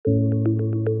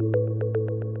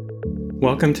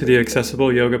Welcome to the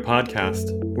Accessible Yoga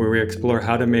Podcast, where we explore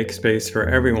how to make space for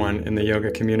everyone in the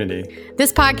yoga community.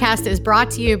 This podcast is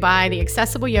brought to you by the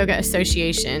Accessible Yoga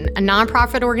Association, a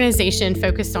nonprofit organization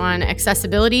focused on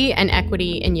accessibility and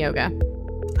equity in yoga.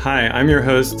 Hi, I'm your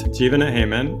host, Jivana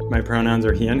Heyman. My pronouns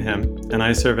are he and him, and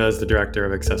I serve as the director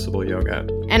of Accessible Yoga.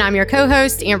 And I'm your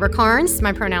co-host, Amber Carnes.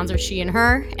 My pronouns are she and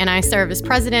her, and I serve as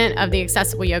president of the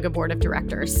Accessible Yoga Board of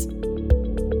Directors.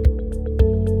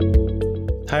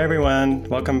 Hi, everyone.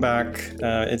 Welcome back.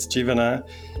 It's Jivana,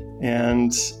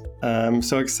 and I'm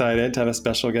so excited to have a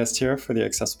special guest here for the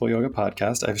Accessible Yoga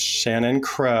Podcast. I have Shannon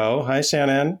Crow. Hi,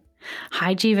 Shannon.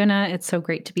 Hi, Jivana. It's so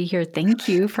great to be here. Thank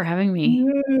you for having me.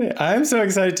 Yay. I'm so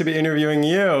excited to be interviewing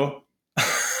you.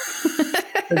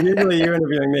 Usually you're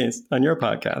interviewing me on your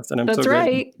podcast, and I'm That's so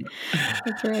right. grateful.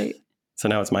 That's right. So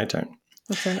now it's my turn.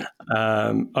 That's right.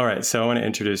 All right. So I want to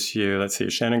introduce you. Let's see.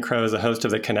 Shannon Crow is the host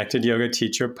of the Connected Yoga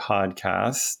Teacher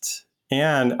podcast.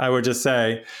 And I would just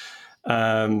say,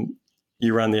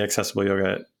 you run the Accessible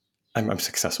Yoga. I'm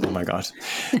successful. Oh my God.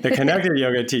 The Connected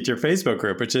Yoga Teacher Facebook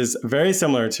group, which is very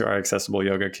similar to our Accessible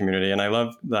Yoga community. And I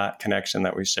love that connection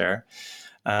that we share.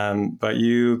 But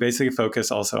you basically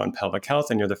focus also on pelvic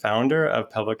health, and you're the founder of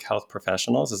Pelvic Health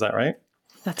Professionals. Is that right?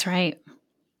 That's right.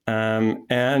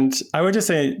 And I would just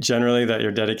say generally that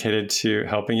you're dedicated to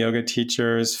helping yoga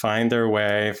teachers find their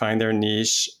way, find their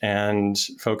niche, and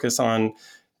focus on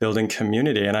building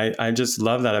community. And I just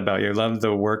love that about you. I love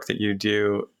the work that you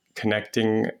do,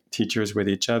 connecting teachers with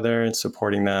each other and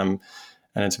supporting them.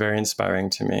 And it's very inspiring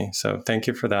to me. So thank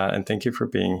you for that. And thank you for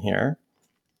being here.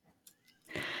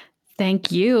 Thank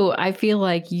you. I feel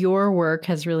like your work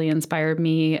has really inspired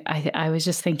me. I was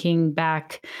just thinking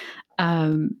back,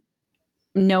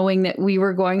 knowing that we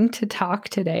were going to talk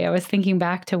today, I was thinking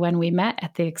back to when we met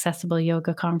at the Accessible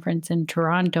Yoga Conference in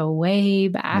Toronto way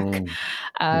back.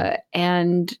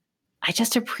 And I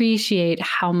just appreciate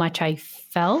how much I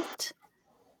felt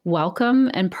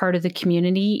welcome and part of the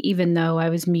community, even though I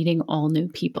was meeting all new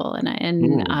people.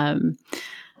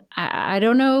 I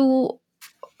don't know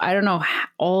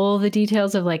all the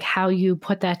details of like how you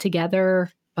put that together,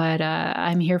 but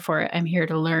I'm here for it. I'm here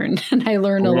to learn. And I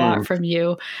learn a lot from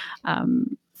you,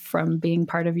 from being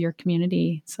part of your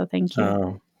community. So thank you.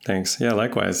 Oh, thanks. Yeah,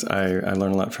 likewise. I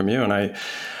learn a lot from you. And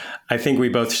I think we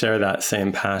both share that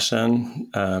same passion,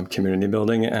 community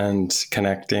building and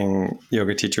connecting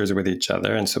yoga teachers with each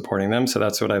other and supporting them. So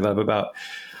that's what I love about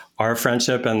our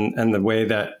friendship and the way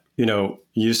that,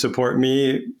 you support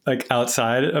me like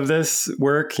outside of this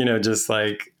work, just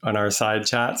like on our side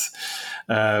chats,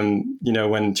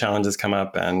 when challenges come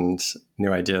up and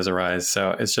new ideas arise.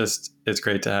 So it's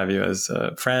great to have you as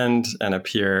a friend and a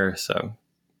peer. So,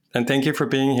 and thank you for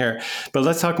being here. But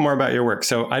let's talk more about your work.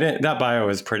 So that bio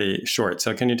is pretty short.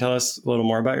 So can you tell us a little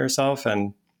more about yourself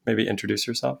and maybe introduce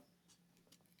yourself?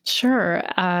 Sure.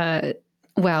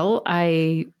 Well,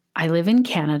 I live in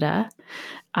Canada.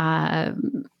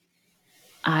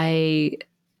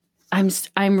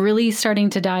 I'm really starting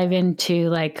to dive into,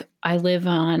 like, I live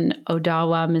on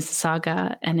Odawa,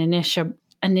 Mississauga, and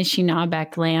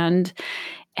Anishinaabe land,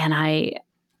 and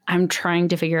I'm trying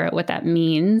to figure out what that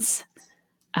means.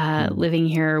 Living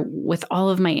here with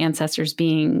all of my ancestors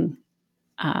being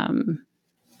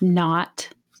not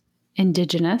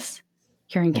Indigenous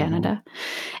here in Canada,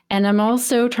 and I'm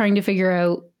also trying to figure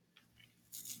out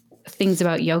things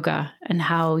about yoga and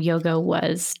how yoga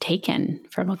was taken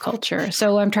from a culture.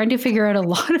 So I'm trying to figure out a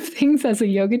lot of things as a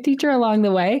yoga teacher along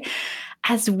the way,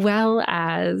 as well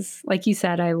as, like you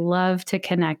said, I love to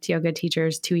connect yoga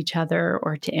teachers to each other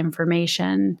or to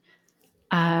information.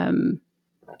 And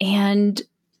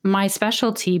my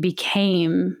specialty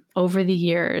became, over the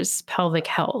years, pelvic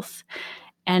health.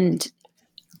 And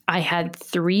I had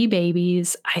 3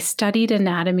 babies. I studied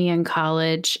anatomy in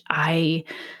college. I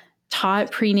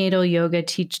taught prenatal yoga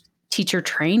teacher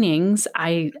trainings.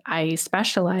 I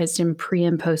specialized in pre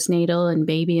and postnatal and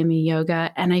baby and me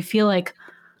yoga. And I feel like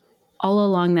all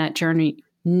along that journey,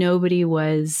 nobody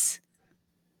was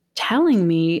telling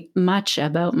me much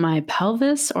about my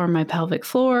pelvis or my pelvic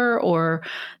floor or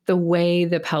the way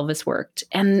the pelvis worked.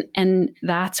 And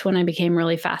that's when I became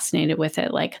really fascinated with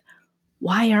it. Like,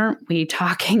 why aren't we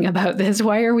talking about this?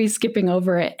 Why are we skipping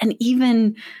over it? And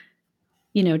even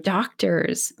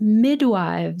doctors,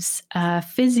 midwives,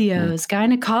 physios,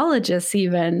 gynecologists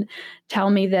even tell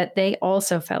me that they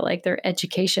also felt like their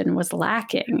education was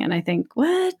lacking. And I think,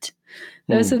 what?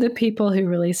 Those are the people who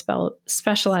really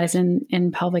specialize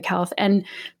in pelvic health. And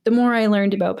the more I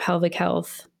learned about pelvic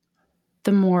health,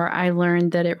 the more I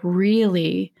learned that it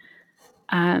really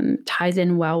ties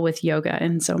in well with yoga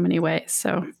in so many ways.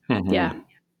 So, yeah.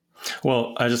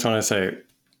 Well, I just want to say,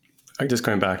 just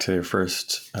going back to your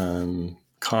first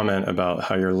comment about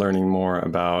how you're learning more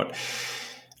about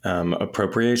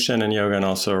appropriation in yoga and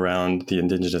also around the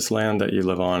indigenous land that you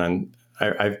live on. And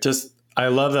I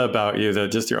love that about you,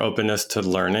 that just your openness to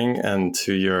learning and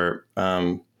to your,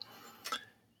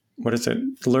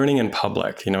 learning in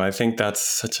public. I think that's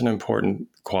such an important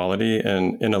quality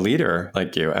in a leader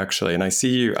like you, actually. And I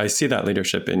see that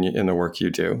leadership in the work you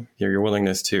do, your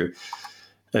willingness to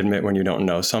admit when you don't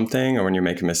know something, or when you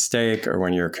make a mistake, or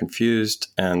when you're confused,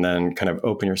 and then kind of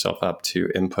open yourself up to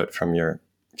input from your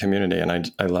community.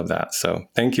 And I love that. So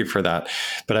thank you for that.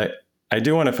 But I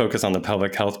do want to focus on the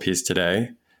pelvic health piece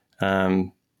today. I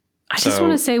just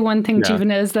want to say one thing,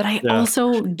 Jeevana, is that I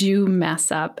also do mess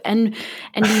up. And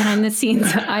behind the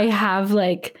scenes, I have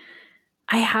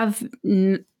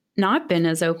not been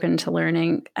as open to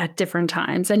learning at different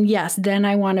times. And yes, then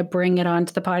I want to bring it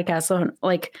onto the podcast. So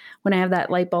like when I have that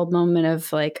light bulb moment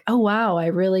of like, oh, wow, I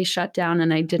really shut down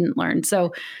and I didn't learn.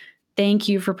 So thank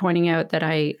you for pointing out that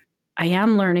I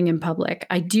am learning in public.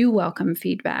 I do welcome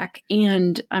feedback,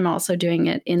 and I'm also doing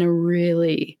it in a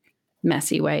really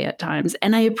messy way at times.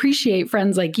 And I appreciate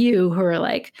friends like you who are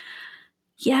like,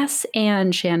 yes,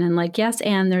 and Shannon, like, yes,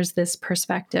 and there's this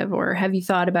perspective, or have you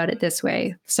thought about it this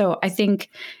way? So I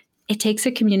think it takes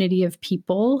a community of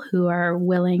people who are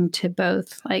willing to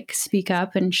both like speak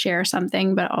up and share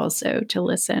something, but also to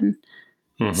listen.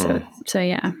 Mm-hmm. So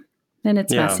yeah. And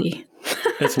it's messy.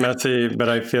 It's messy, but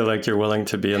I feel like you're willing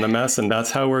to be in the mess, and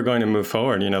that's how we're going to move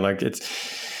forward. Like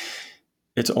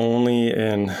it's only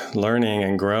in learning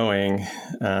and growing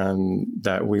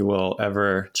that we will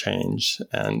ever change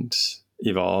and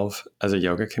evolve as a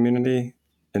yoga community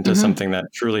into something that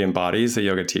truly embodies the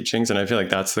yoga teachings. And I feel like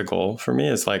that's the goal for me,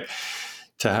 is like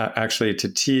to actually to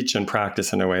teach and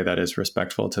practice in a way that is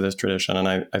respectful to this tradition. And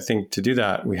I think to do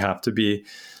that, we have to be,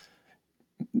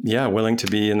 willing to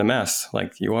be in the mess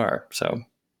like you are. So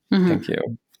thank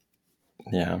you.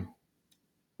 Yeah.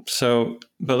 So,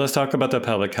 but let's talk about the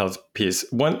pelvic health piece.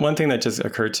 One thing that just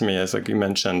occurred to me is, like you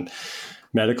mentioned,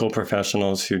 medical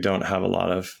professionals who don't have a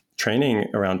lot of training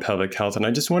around pelvic health. And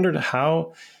I just wondered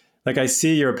how, like, I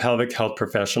see your pelvic health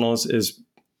professionals is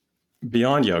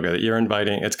beyond yoga, that you're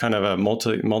inviting. It's kind of a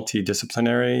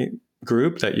multidisciplinary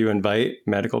group that you invite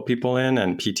medical people in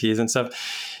and PTs and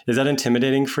stuff. Is that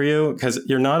intimidating for you? Because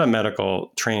you're not a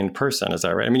medical trained person, is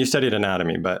that right? I mean, you studied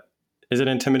anatomy, but is it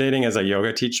intimidating as a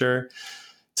yoga teacher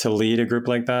to lead a group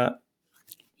like that?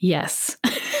 Yes.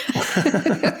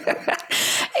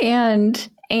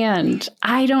 And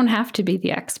I don't have to be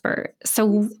the expert.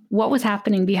 So what was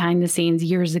happening behind the scenes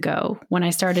years ago when I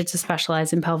started to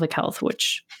specialize in pelvic health,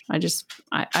 which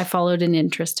I followed an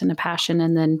interest and a passion,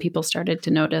 and then people started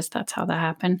to notice, that's how that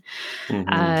happened,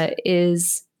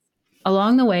 is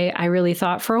along the way, I really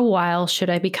thought for a while, should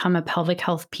I become a pelvic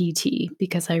health PT?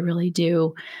 Because I really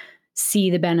do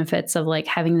see the benefits of like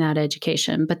having that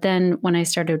education. But then when I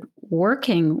started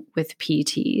working with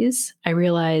PTs, I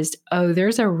realized, oh,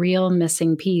 there's a real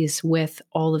missing piece with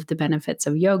all of the benefits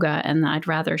of yoga, and I'd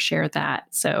rather share that.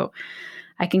 So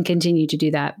I can continue to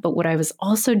do that. But what I was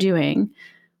also doing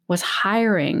was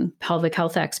hiring pelvic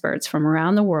health experts from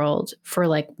around the world for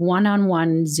like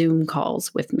one-on-one Zoom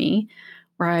calls with me,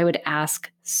 where I would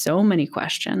ask so many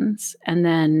questions and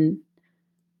then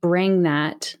bring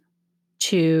that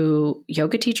to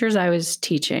yoga teachers I was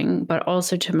teaching, but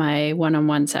also to my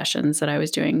one-on-one sessions that I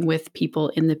was doing with people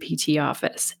in the PT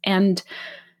office. And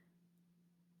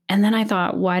then I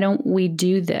thought, why don't we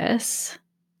do this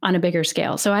on a bigger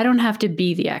scale? So I don't have to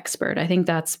be the expert. I think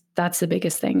that's the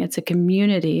biggest thing. It's a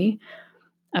community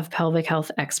of pelvic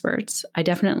health experts. I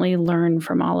definitely learn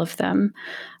from all of them.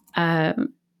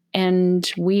 And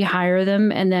we hire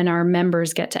them, and then our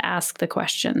members get to ask the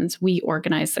questions. We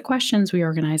organize the questions, we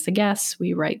organize the guests,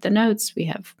 we write the notes, we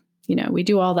have, we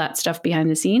do all that stuff behind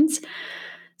the scenes.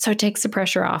 So it takes the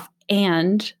pressure off.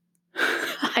 And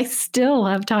I still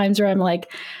have times where I'm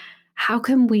like, how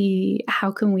can we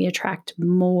attract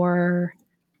more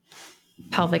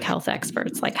pelvic health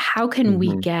experts? Like, how can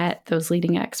we get those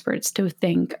leading experts to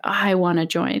think, I want to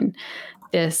join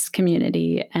this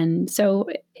community? And so,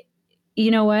 you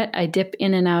know what? I dip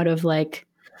in and out of like,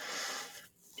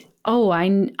 oh, I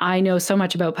know so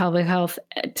much about pelvic health,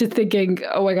 to thinking,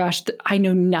 oh my gosh, I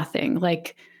know nothing.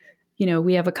 Like,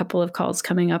 we have a couple of calls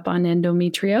coming up on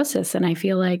endometriosis, and I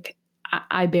feel like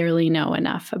I barely know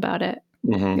enough about it.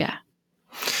 Yeah.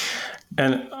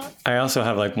 And I also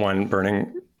have like one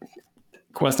burning,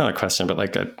 well, it's not a question, but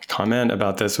like a comment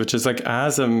about this, which is like,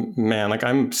 as a man, like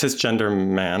I'm cisgender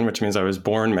man, which means I was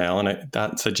born male, and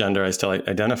that's a gender I still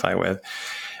identify with.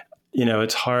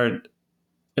 It's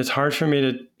hard for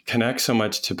me connect so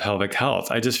much to pelvic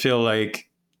health. I just feel like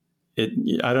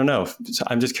I don't know. So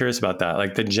I'm just curious about that,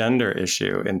 like the gender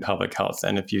issue in pelvic health.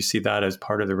 And if you see that as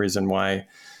part of the reason why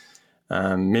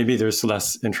maybe there's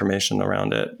less information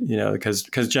around it,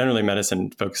 because generally medicine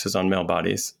focuses on male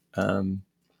bodies.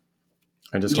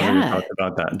 I just wanted to talk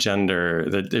about that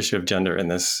the issue of gender in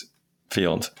this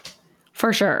field.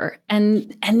 For sure.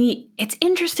 And it's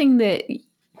interesting that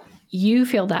you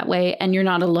feel that way and you're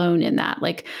not alone in that.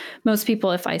 Like most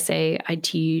people, if I say I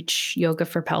teach yoga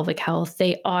for pelvic health,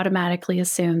 they automatically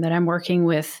assume that I'm working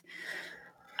with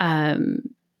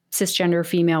cisgender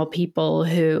female people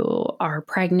who are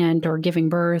pregnant or giving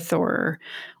birth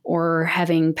or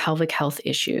having pelvic health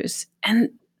issues. And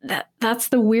that's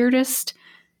the weirdest.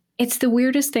 It's the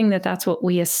weirdest thing that's what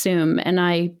we assume. And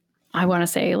I want to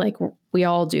say, like, we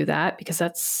all do that because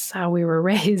that's how we were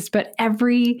raised. But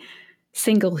every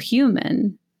single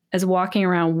human is walking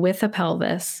around with a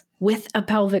pelvis, with a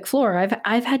pelvic floor.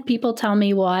 I've had people tell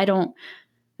me, well,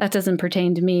 that doesn't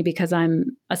pertain to me because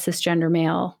I'm a cisgender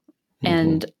male.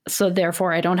 And so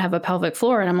therefore I don't have a pelvic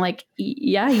floor. And I'm like,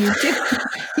 yeah, you do.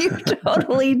 You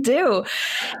totally do.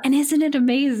 And isn't it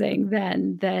amazing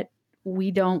then that we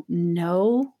don't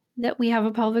know that we have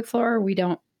a pelvic floor?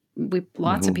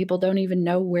 Lots of people don't even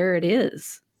know where it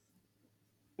is.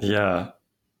 Yeah.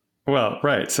 Well,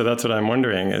 right. So that's what I'm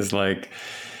wondering is like,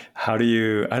 how do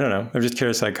you, I don't know. I'm just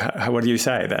curious, like, what do you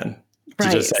say then? Do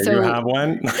you just say you have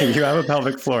one? You have a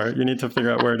pelvic floor. You need to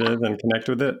figure out where it is and connect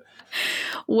with it.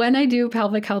 When I do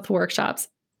pelvic health workshops,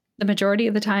 the majority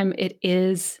of the time it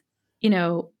is,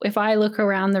 if I look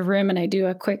around the room and I do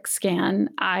a quick scan,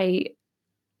 I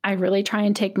really try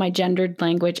and take my gendered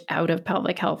language out of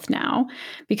pelvic health now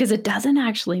because it doesn't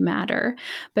actually matter.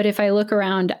 But if I look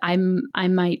around, I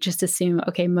might just assume,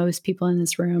 okay, most people in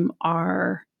this room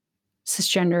are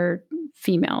cisgender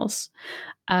females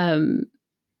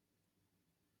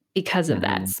because of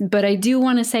that. But I do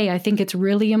want to say, I think it's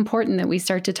really important that we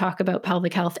start to talk about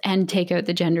pelvic health and take out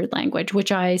the gendered language,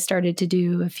 which I started to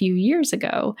do a few years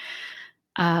ago.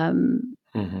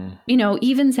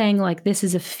 Even saying like this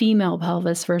is a female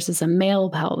pelvis versus a male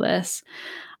pelvis,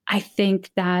 I think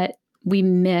that we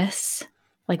miss,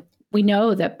 like we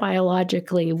know that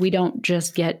biologically we don't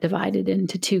just get divided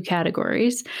into two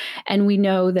categories. And we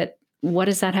know that what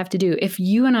does that have to do? If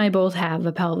you and I both have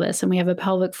a pelvis and we have a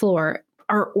pelvic floor,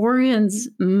 our organs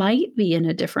might be in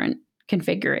a different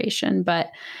configuration,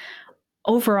 but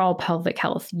overall pelvic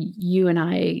health, you and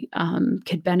I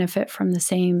could benefit from the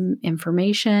same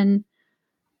information.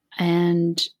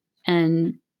 And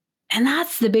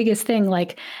that's the biggest thing,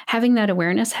 like having that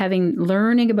awareness,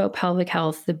 learning about pelvic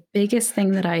health. The biggest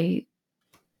thing that I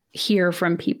hear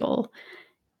from people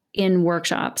in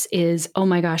workshops is, oh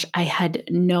my gosh, I had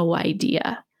no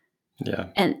idea. Yeah.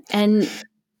 And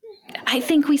I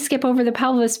think we skip over the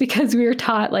pelvis because we were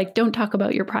taught, like, don't talk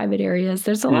about your private areas.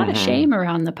 There's a lot of shame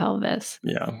around the pelvis.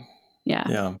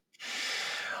 Yeah.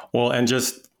 Well, and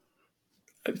just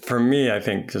for me, I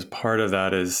think just part of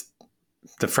that is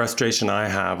the frustration I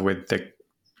have with the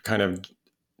kind of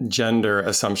gender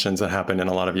assumptions that happen in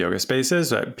a lot of yoga spaces,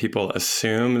 that people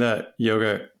assume that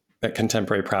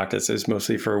contemporary practice is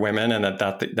mostly for women and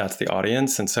that's the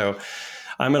audience. And so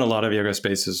I'm in a lot of yoga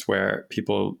spaces where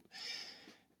people,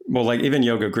 well, like even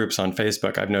yoga groups on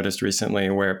Facebook, I've noticed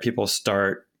recently where people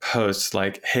start posts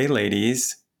like, hey,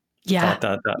 ladies. Yeah.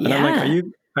 And I'm like,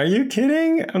 are you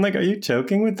kidding? I'm like, are you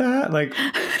joking with that? Like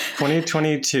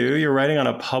 2022, you're writing on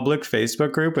a public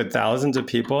Facebook group with thousands of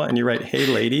people and you write, hey,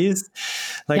 ladies.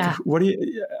 Like, what do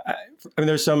you, I mean,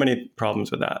 there's so many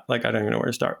problems with that. Like, I don't even know where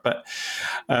to start, but,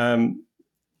 and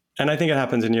I think it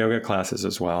happens in yoga classes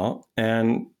as well.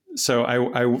 And so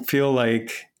I feel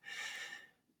like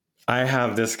I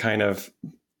have this kind of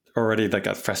already like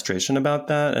a frustration about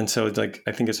that. And so like,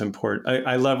 I think it's important.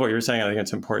 I love what you're saying. I think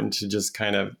it's important to just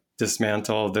kind of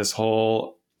dismantle this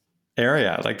whole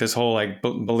area, like this whole like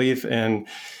belief in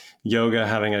yoga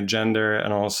having a gender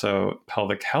and also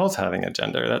pelvic health having a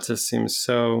gender. That just seems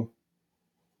so,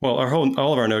 well,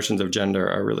 all of our notions of gender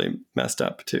are really messed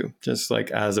up too, just like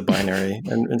as a binary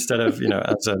and instead of,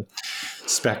 as a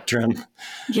spectrum.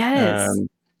 Yes.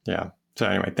 Yeah. So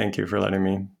anyway, thank you for letting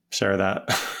me share that.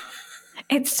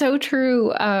 It's so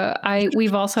true.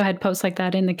 We've also had posts like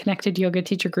that in the Connected Yoga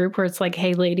Teacher group where it's like,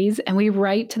 hey, ladies. And we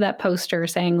write to that poster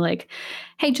saying like,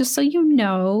 hey, just so you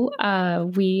know,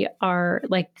 we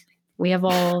have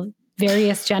all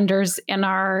various genders in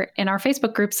our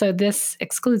Facebook group. So this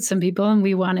excludes some people and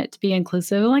we want it to be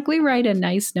inclusive. Like we write a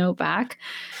nice note back.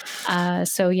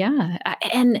 So yeah.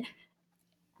 And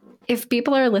if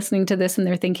people are listening to this and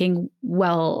they're thinking,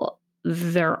 well,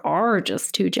 there are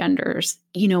just two genders.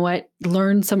 You know what?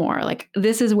 Learn some more. Like,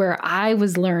 this is where I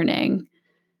was learning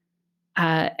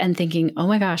and thinking, oh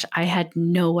my gosh, I had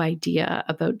no idea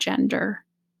about gender.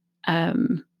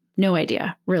 No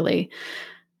idea, really,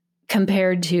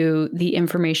 compared to the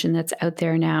information that's out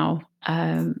there now.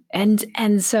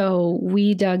 And so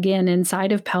we dug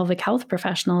inside of pelvic health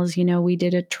professionals. We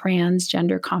did a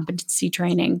transgender competency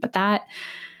training, but that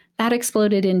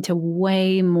exploded into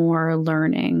way more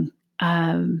learning.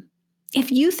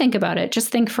 If you think about it, just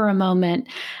think for a moment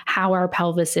how our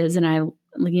pelvis is, and I,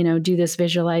 do this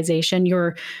visualization.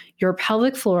 Your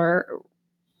pelvic floor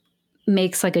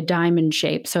makes like a diamond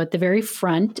shape. So at the very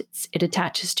front, it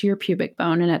attaches to your pubic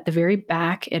bone, and at the very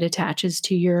back, it attaches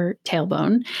to your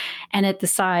tailbone, and at the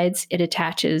sides, it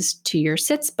attaches to your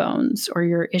sits bones or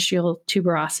your ischial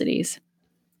tuberosities.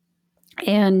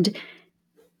 And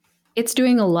it's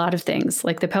doing a lot of things.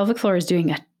 Like, the pelvic floor is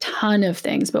doing a ton of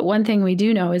things, but one thing we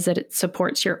do know is that it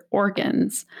supports your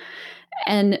organs.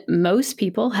 And most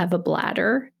people have a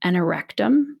bladder and a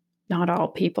rectum. Not all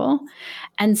people.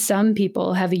 And some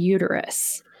people have a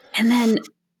uterus. And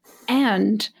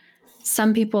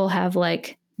some people have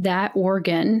like that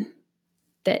organ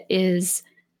that is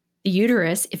the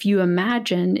uterus. If you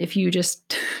imagine, if you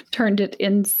just turned it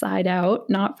inside out,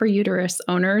 not for uterus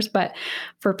owners, but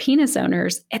for penis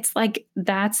owners, it's like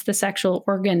that's the sexual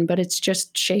organ, but it's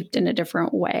just shaped in a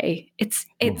different way. It's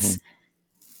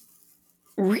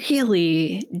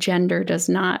really, gender does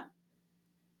not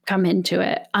come into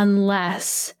it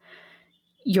unless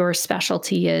your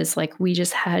specialty is like, we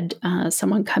just had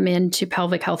someone come in to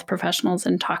pelvic health professionals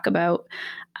and talk about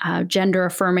gender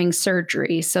affirming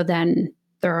surgery. So then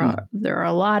there are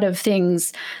a lot of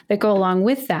things that go along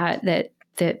with that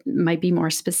might be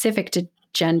more specific to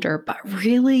gender, but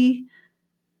really,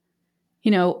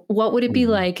 what would it be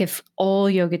like if all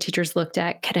yoga teachers looked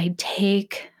at, could I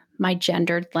take my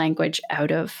gendered language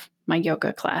out of my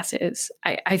yoga classes?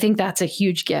 I think that's a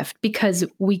huge gift, because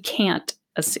we can't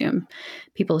assume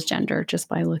people's gender just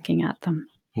by looking at them.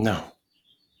 No.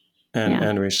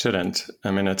 And we shouldn't.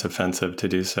 I mean, it's offensive to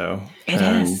do so. It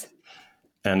is.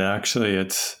 And actually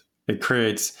it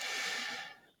creates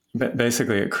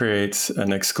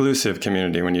an exclusive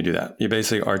community when you do that. You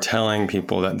basically are telling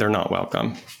people that they're not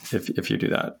welcome if you do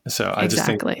that. So I just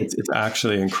think it's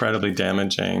actually incredibly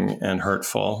damaging and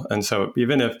hurtful. And so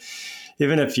even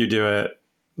if you do it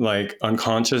like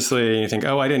unconsciously, you think,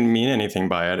 oh, I didn't mean anything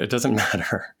by it, it doesn't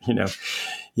matter.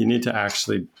 You need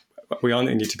to we all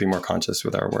need to be more conscious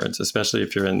with our words, especially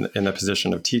if you're in a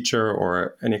position of teacher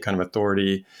or any kind of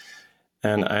authority.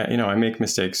 And I make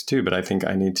mistakes too, but I think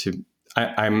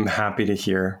I'm happy to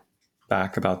hear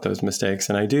back about those mistakes.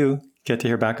 And I do get to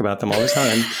hear back about them all the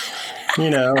time.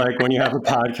 Like when you have a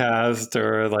podcast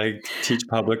or like teach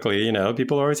publicly,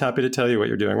 people are always happy to tell you what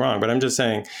you're doing wrong. But I'm just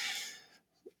saying,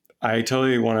 I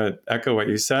totally want to echo what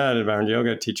you said about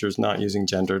yoga teachers not using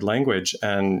gendered language.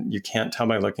 And you can't tell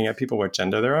by looking at people what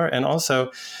gender there are. And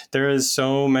also, there is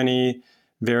so many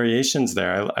variations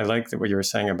there. I like what you were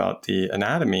saying about the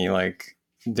anatomy. Like,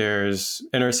 there's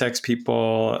intersex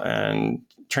people and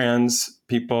trans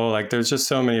people. Like, there's just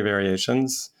so many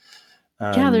variations.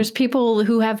 There's people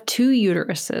who have two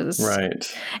uteruses.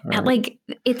 Right. And like,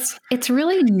 it's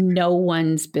really no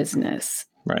one's business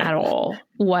at all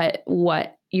what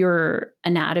your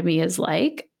anatomy is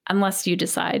like, unless you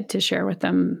decide to share with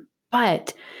them.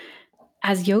 But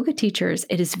as yoga teachers,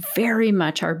 it is very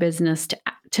much our business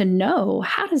to know,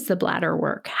 how does the bladder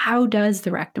work? How does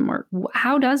the rectum work?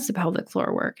 How does the pelvic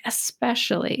floor work?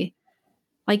 Especially,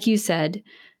 like you said,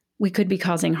 we could be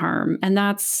causing harm.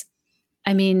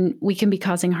 And we can be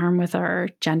causing harm with our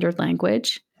gendered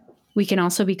language. We can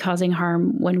also be causing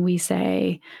harm when we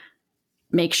say,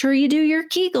 make sure you do your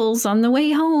Kegels on the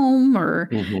way home, or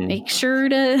make sure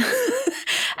to,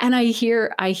 and I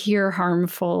hear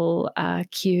harmful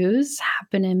cues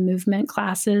happen in movement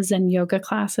classes and yoga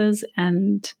classes,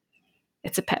 and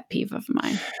it's a pet peeve of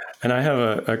mine. And I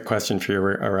have a question for you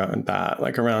around that,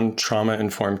 like around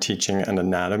trauma-informed teaching and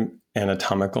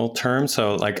anatomical terms.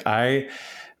 So like, I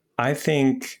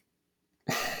think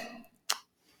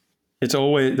there's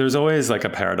always like a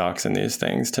paradox in these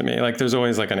things to me. Like, there's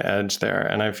always like an edge there.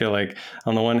 And I feel like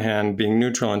on the one hand, being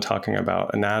neutral and talking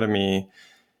about anatomy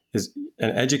and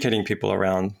educating people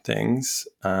around things,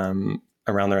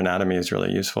 around their anatomy, is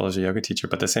really useful as a yoga teacher.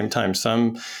 But at the same time,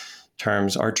 some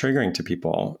terms are triggering to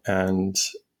people. And,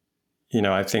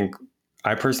 I think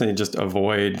I personally just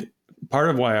part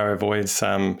of why I avoid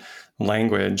some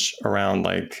language around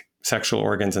like sexual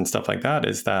organs and stuff like that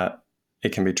is that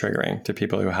it can be triggering to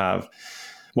people who have,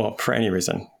 for any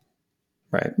reason.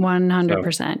 Right.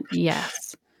 100%.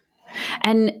 Yes.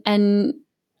 And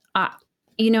I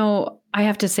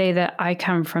have to say that I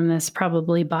come from this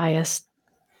probably biased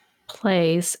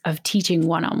place of teaching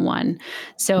one-on-one.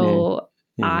 So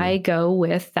I go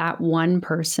with that one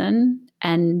person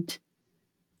and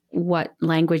what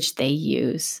language they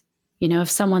use. If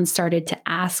someone started to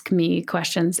ask me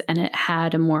questions and it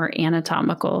had a more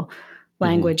anatomical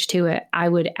language to it, I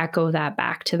would echo that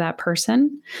back to that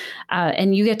person.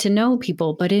 And you get to know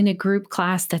people, but in a group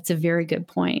class, that's a very good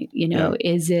point.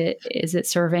 Is it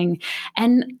serving?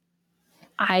 And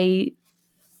I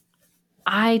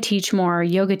teach more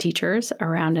yoga teachers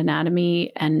around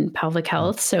anatomy and pelvic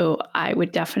health. So I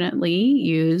would definitely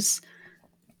use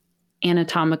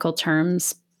anatomical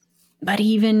terms, but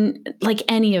even like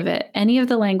any of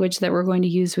the language that we're going to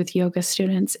use with yoga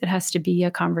students, it has to be a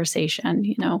conversation,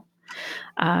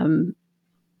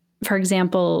 For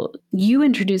example, you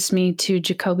introduced me to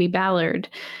Jacoby Ballard,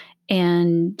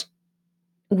 and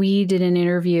we did an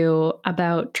interview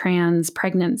about trans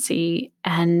pregnancy,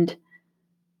 and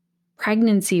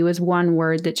pregnancy was one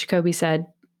word that Jacoby said,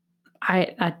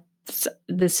 I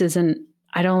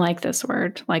don't like this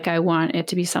word. Like, I want it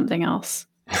to be something else.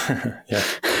 Yeah.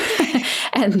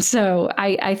 And so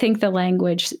I think the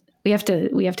language, we have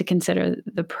to consider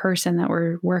the person that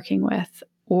we're working with,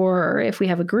 or if we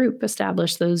have a group,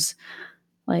 establish those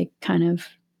like kind of,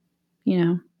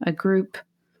 a group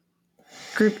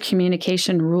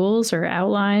communication rules or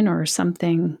outline or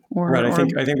something. Right.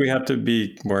 I think we have to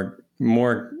be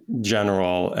more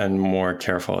general and more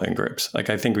careful in groups. Like,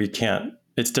 I think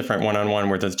it's different one-on-one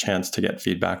where there's a chance to get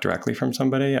feedback directly from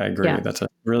somebody. I agree. Yeah. That's a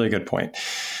really good point.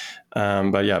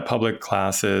 But yeah, public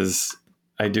classes,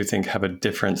 I do think, have a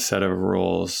different set of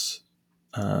rules.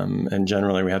 And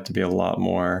generally we have to be a lot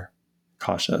more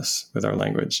cautious with our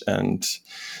language and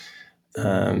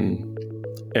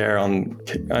err on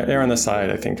the side,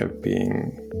 I think, of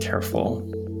being careful.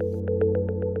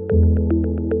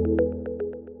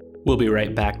 We'll be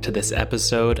right back to this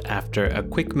episode after a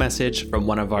quick message from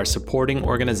one of our supporting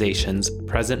organizations,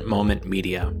 Present Moment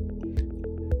Media.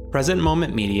 Present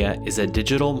Moment Media is a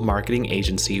digital marketing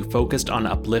agency focused on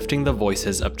uplifting the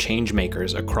voices of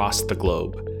changemakers across the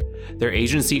globe. Their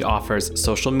agency offers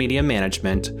social media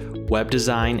management, web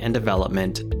design and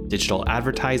development, digital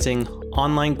advertising,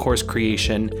 online course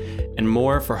creation, and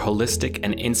more for holistic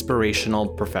and inspirational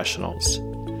professionals.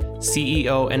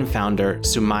 CEO and founder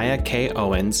Sumaya K.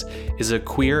 Owens is a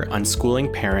queer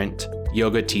unschooling parent,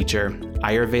 yoga teacher,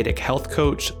 Ayurvedic health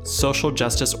coach, social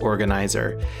justice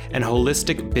organizer, and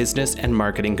holistic business and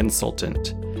marketing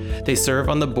consultant. They serve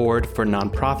on the board for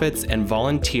nonprofits and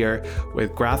volunteer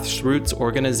with grassroots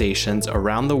organizations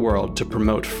around the world to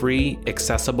promote free,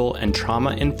 accessible, and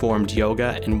trauma-informed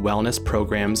yoga and wellness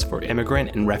programs for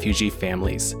immigrant and refugee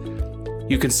families.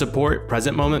 You can support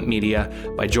Present Moment Media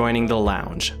by joining The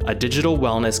Lounge, a digital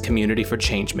wellness community for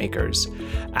changemakers.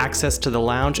 Access to The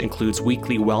Lounge includes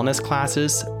weekly wellness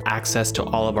classes, access to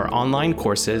all of our online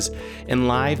courses, and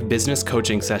live business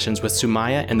coaching sessions with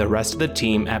Sumaya and the rest of the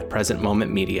team at Present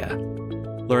Moment Media.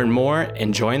 Learn more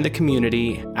and join the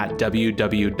community at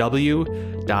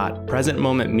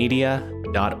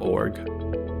www.presentmomentmedia.org.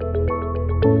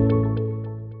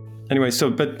 Anyway,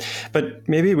 but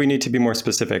maybe we need to be more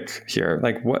specific here.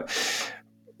 Like, what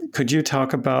could you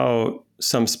talk about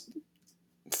some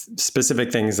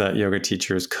specific things that yoga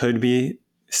teachers could be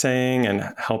saying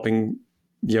and helping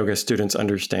yoga students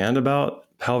understand about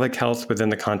pelvic health within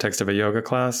the context of a yoga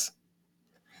class?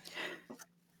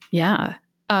 Yeah.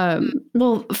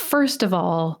 Well, first of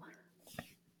all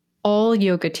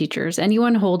yoga teachers,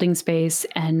 anyone holding space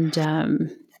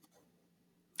and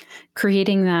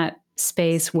creating that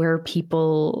space where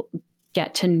people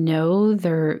get to know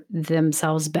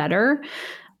themselves better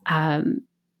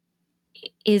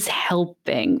is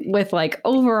helping with like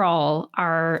overall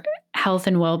our health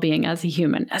and well-being as a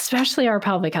human, especially our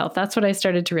pelvic health. That's what I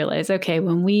started to realize. Okay,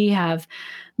 when we have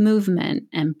movement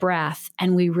and breath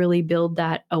and we really build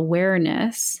that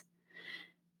awareness,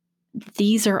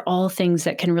 these are all things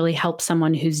that can really help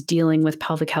someone who's dealing with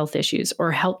pelvic health issues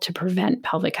or help to prevent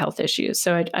pelvic health issues.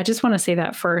 So I just want to say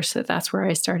that first, that's where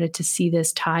I started to see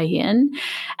this tie in.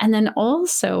 And then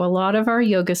also a lot of our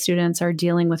yoga students are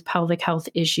dealing with pelvic health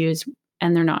issues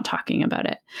and they're not talking about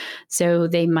it. So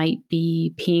they might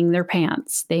be peeing their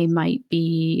pants. They might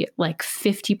be like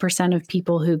 50% of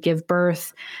people who give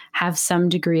birth have some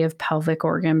degree of pelvic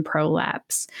organ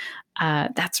prolapse.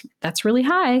 That's really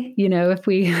high. If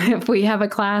we have a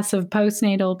class of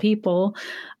postnatal people,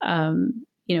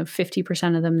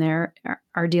 50% of them there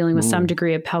are dealing with some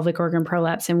degree of pelvic organ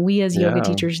prolapse. And we as yoga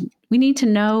teachers, we need to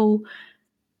know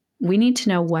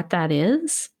what that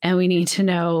is. And we need to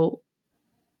know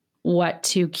what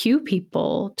to cue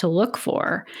people to look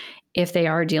for if they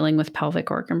are dealing with pelvic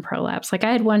organ prolapse. Like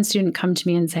I had one student come to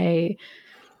me and say,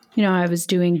 I was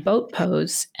doing boat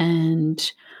pose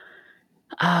and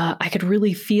I could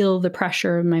really feel the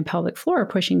pressure of my pelvic floor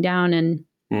pushing down, and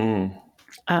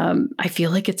I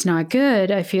feel like it's not good.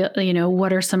 I feel,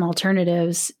 what are some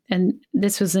alternatives? And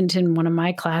this wasn't in one of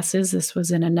my classes. This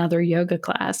was in another yoga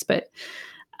class. But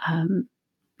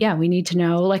we need to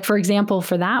know, like, for example,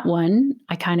 for that one,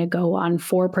 I kind of go on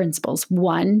 4 principles.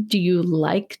 1, do you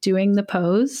like doing the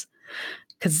pose?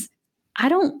 Because I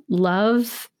don't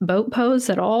love boat pose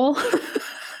at all.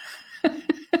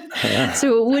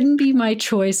 So it wouldn't be my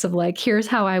choice of like, here's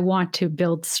how I want to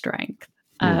build strength.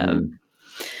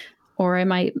 Or I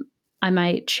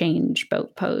might change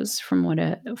boat pose from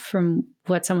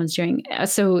what someone's doing.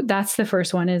 So that's the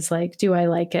first one, is like, do I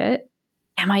like it?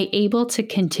 Am I able to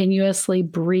continuously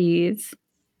breathe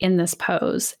in this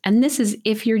pose? And this is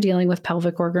if you're dealing with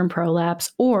pelvic organ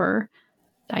prolapse or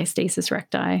diastasis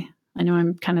recti. I know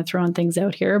I'm kind of throwing things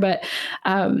out here, but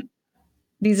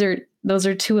those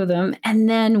are 2 of them. And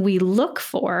then we look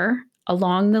for,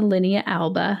 along the linea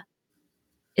alba,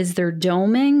 is there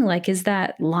doming? Like, is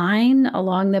that line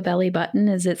along the belly button,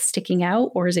 is it sticking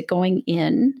out or is it going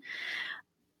in?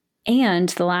 And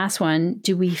the last one,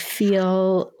 do we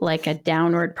feel like a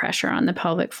downward pressure on the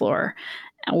pelvic floor,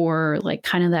 or like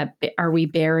kind of that, are we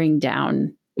bearing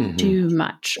down too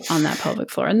much on that pelvic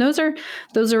floor? And those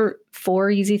are 4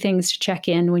 easy things to check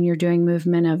in when you're doing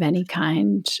movement of any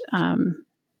kind.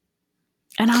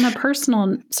 And on a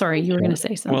personal, sorry, you were going to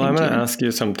say something. Well, I'm going to ask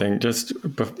you something.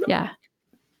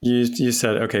 You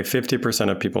said, okay, 50%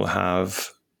 of people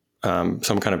have some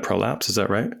kind of prolapse. Is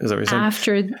that right? Is that what you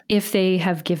said? If they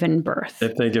have given birth.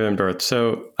 If they've given birth.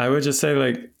 So I would just say,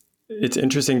 like, it's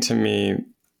interesting to me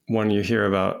when you hear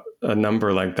about a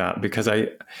number like that, because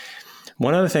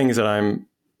one of the things that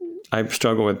I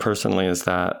struggle with personally is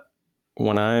that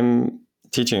when I'm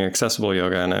teaching accessible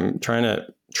yoga and I'm trying to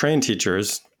train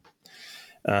teachers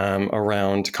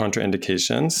around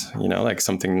contraindications, like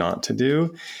something not to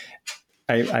do,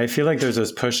 I feel like there's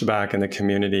this pushback in the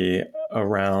community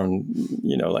around,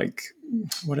 like,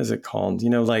 what is it called?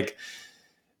 Like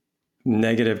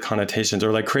negative connotations,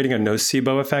 or like creating a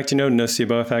nocebo effect,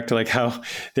 nocebo effect, like how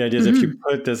the idea is if you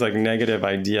put this like negative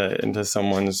idea into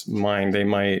someone's mind, they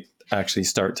might actually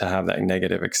start to have that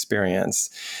negative experience.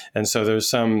 And so there's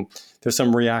some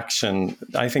reaction.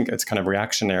 I think it's kind of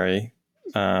reactionary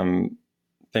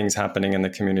things happening in the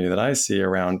community that I see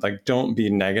around, like, don't be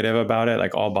negative about it.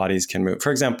 Like, all bodies can move.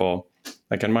 For example,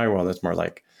 like in my world, it's more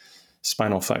like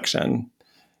spinal flexion,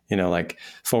 like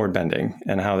forward bending,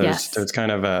 and how there's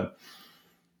kind of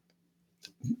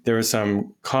there was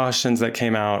some cautions that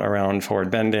came out around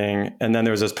forward bending. And then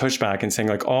there was this pushback and saying,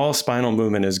 like, all spinal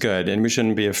movement is good and we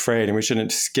shouldn't be afraid and we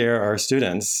shouldn't scare our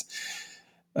students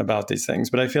about these things.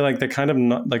 But I feel like the kind of,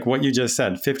 like what you just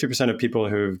said, 50% of people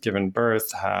who've given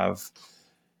birth have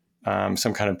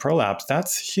some kind of prolapse.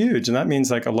 That's huge. And that means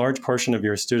like a large portion of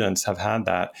your students have had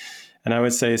that. And I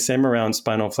would say same around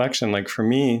spinal flexion. Like for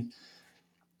me,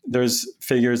 there's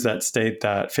figures that state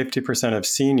that 50% of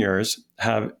seniors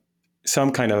have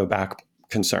some kind of a back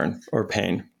concern or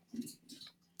pain.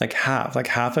 Like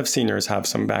half of seniors have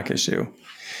some back issue.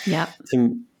 Yeah.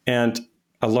 And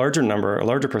a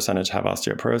larger percentage have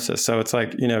osteoporosis. So it's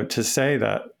like, to say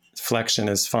that flexion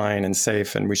is fine and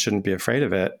safe and we shouldn't be afraid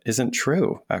of it isn't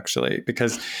true, actually,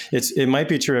 because it might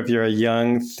be true if you're a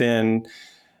young, thin,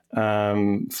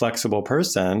 flexible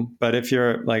person. But if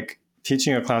you're like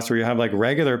teaching a class where you have like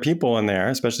regular people in there,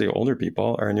 especially older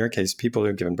people, or in your case, people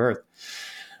who've given birth,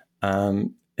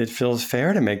 it feels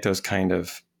fair to make those to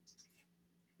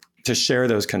share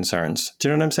those concerns. Do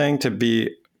you know what I'm saying? To be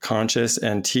conscious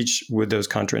and teach with those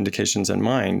contraindications in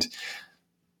mind.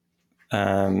 Do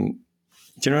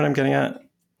you know what I'm getting at?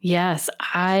 Yes,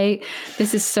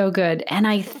 this is so good. And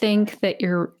I think that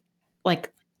you're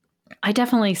like, I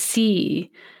definitely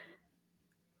see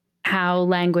how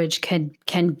language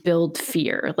can build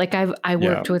fear. Like I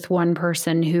worked with one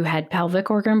person who had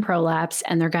pelvic organ prolapse,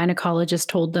 and their gynecologist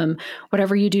told them,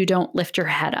 whatever you do, don't lift your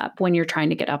head up when you're trying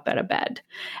to get up out of bed.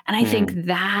 And I think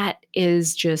that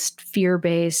is just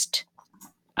fear-based,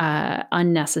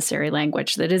 unnecessary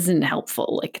language that isn't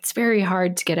helpful. Like, it's very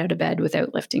hard to get out of bed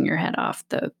without lifting your head off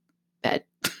the bed.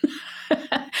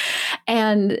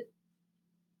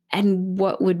 And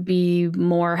what would be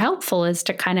more helpful is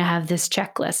to kind of have this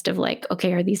checklist of like,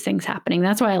 okay, are these things happening?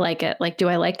 That's why I like it. Like, do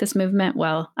I like this movement?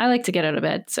 Well, I like to get out of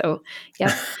bed. So,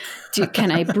 yep.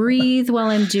 Can I breathe while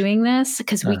I'm doing this?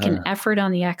 Because we can effort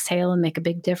on the exhale and make a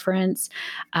big difference.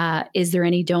 Is there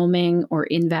any doming or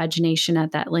invagination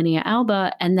at that linea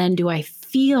alba? And then do I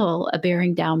feel a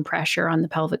bearing down pressure on the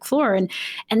pelvic floor? And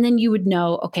then you would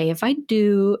know, okay, if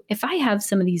I have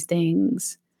some of these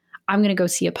things, I'm going to go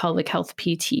see a pelvic health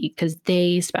PT because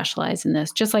they specialize in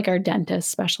this, just like our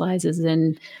dentist specializes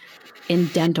in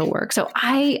dental work. So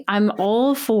I'm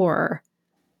all for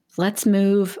let's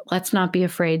move, let's not be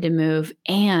afraid to move,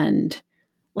 and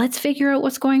let's figure out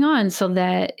what's going on so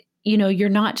that, you're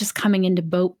not just coming into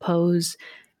boat pose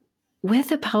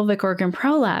with a pelvic organ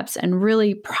prolapse and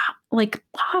really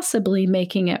possibly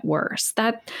making it worse.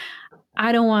 That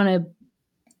I don't want to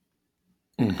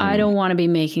I don't want to be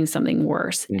making something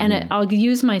worse. And I'll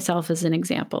use myself as an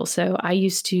example. So I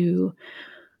used to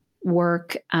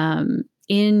work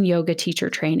in yoga teacher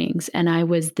trainings, and I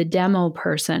was the demo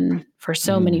person for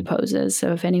so many poses.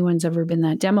 So if anyone's ever been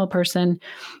that demo person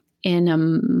in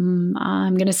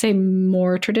I'm going to say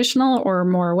more traditional or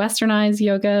more westernized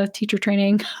yoga teacher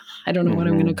training, I don't know what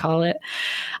I'm going to call it.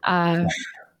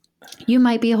 You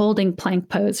might be holding plank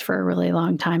pose for a really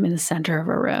long time in the center of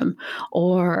a room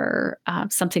or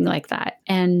something like that.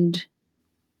 And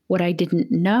what I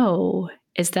didn't know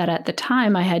is that at the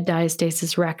time I had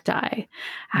diastasis recti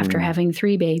after having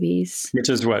 3 babies. Which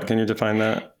is what? Can you define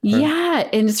that? Yeah.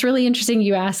 And it's really interesting.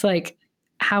 You asked, like,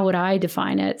 how would I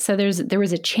define it? So there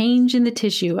was a change in the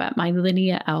tissue at my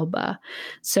linea alba.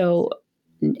 So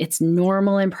it's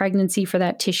normal in pregnancy for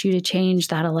that tissue to change.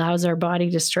 That allows our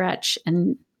body to stretch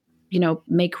and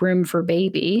make room for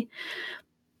baby.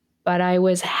 But I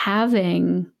was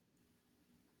having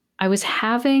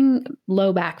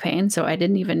low back pain. So I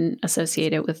didn't even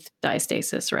associate it with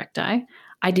diastasis recti.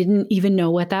 I didn't even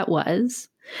know what that was.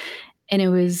 And it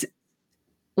was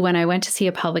when I went to see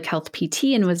a pelvic health PT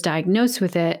and was diagnosed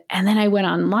with it. And then I went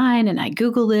online and I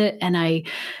Googled it and I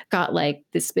got like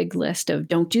this big list of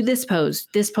don't do this pose.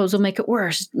 This pose will make it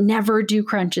worse. Never do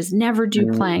crunches, never do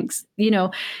planks,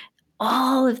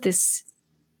 all of this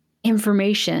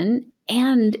information.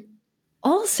 And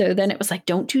also then it was like,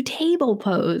 don't do table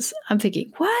pose. I'm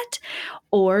thinking, what?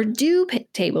 Or do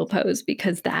table pose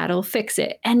because that'll fix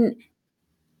it. And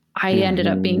I ended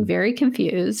up being very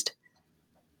confused.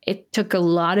 It took a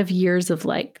lot of years of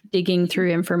digging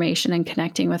through information and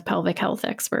connecting with pelvic health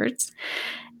experts.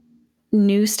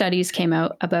 New studies came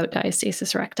out about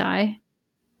diastasis recti.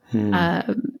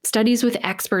 Studies with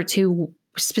experts who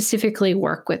specifically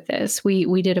work with this.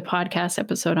 We did a podcast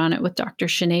episode on it with Dr.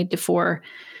 Sinead Dufour.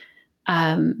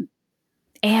 And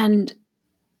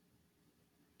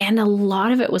a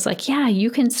lot of it was like, yeah, you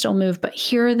can still move, but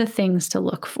here are the things to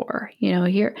look for.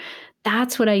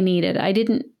 That's what I needed. I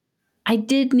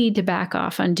did need to back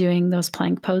off on doing those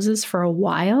plank poses for a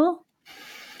while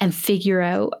and figure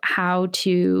out how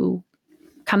to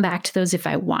come back to those if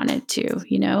I wanted to,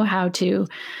 how to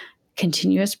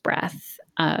continuous breath,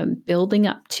 building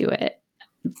up to it,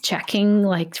 checking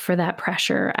for that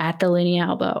pressure at the linea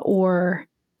alba or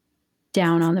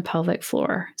down on the pelvic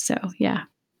floor. So, yeah.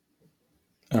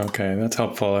 Okay, that's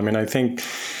helpful. I mean, I think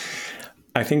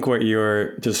what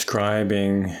you're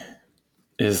describing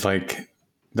is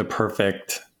the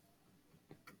perfect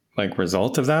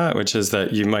result of that, which is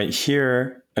that you might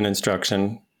hear an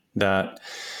instruction that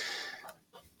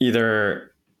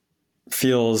either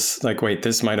feels like, wait,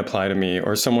 this might apply to me,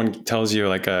 or someone tells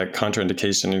you a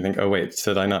contraindication and you think, oh, wait,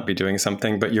 should I not be doing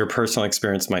something? But your personal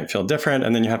experience might feel different.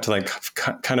 And then you have to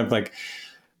kind of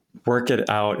work it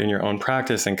out in your own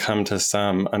practice and come to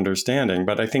some understanding.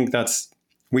 But I think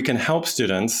we can help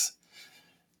students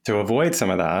to avoid some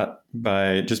of that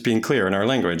by just being clear in our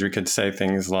language. We could say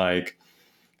things like,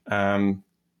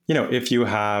 if you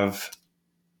have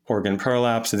organ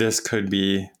prolapse, this could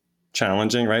be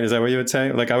challenging, right? Is that what you would say?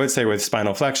 I would say with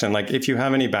spinal flexion, if you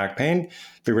have any back pain,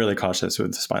 be really cautious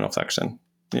with spinal flexion,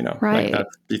 right.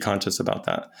 Be conscious about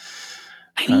that.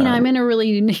 I mean, I'm in a really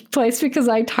unique place because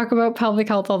I talk about pelvic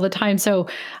health all the time. So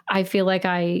I feel like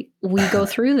we go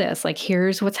through this,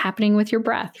 here's what's happening with your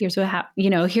breath. Here's what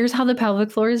here's how the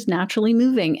pelvic floor is naturally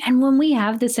moving. And when we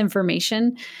have this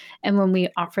information and when we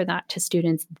offer that to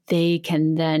students, they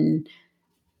can then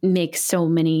make so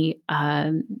many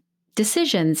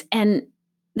decisions. And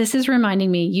this is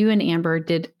reminding me, you and Amber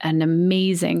did an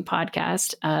amazing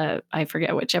podcast. I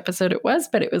forget which episode it was,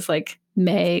 but it was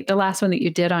May, the last one that you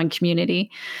did on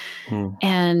community.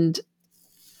 And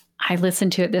I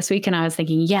listened to it this week and I was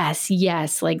thinking, yes,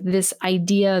 like this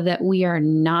idea that we are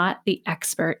not the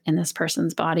expert in this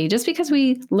person's body. Just because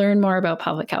we learn more about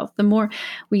pelvic health, the more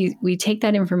we take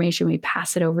that information, we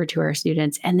pass it over to our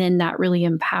students, and then that really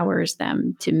empowers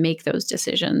them to make those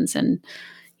decisions and,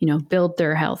 build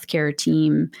their healthcare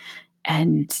team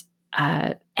and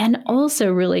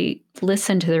also really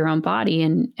listen to their own body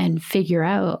and figure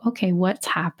out, okay, what's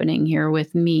happening here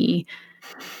with me?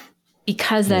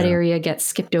 Because that area gets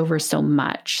skipped over so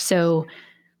much. So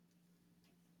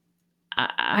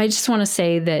I just want to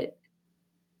say that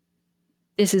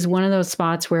this is one of those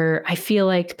spots where I feel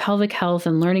like pelvic health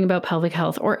and learning about pelvic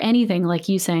health, or anything like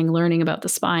you saying, learning about the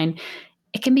spine,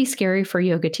 it can be scary for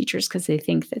yoga teachers because they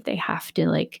think that they have to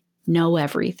like know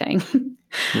everything.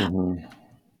 Mm-hmm.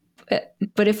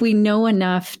 But if we know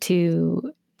enough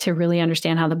to really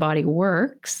understand how the body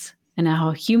works and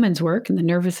how humans work and the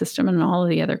nervous system and all of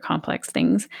the other complex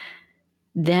things,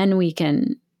 then we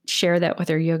can share that with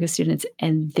our yoga students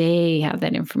and they have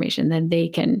that information. Then they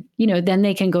can, then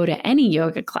they can go to any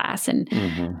yoga class and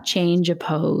change a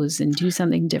pose and do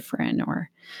something different or,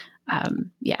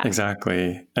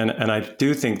 Exactly. And I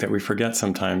do think that we forget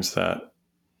sometimes that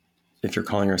if you're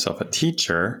calling yourself a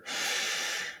teacher,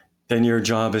 then your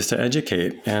job is to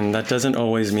educate. And that doesn't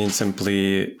always mean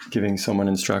simply giving someone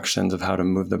instructions of how to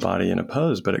move the body in a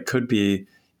pose, but it could be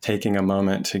taking a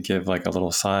moment to give like a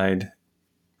little side,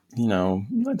 it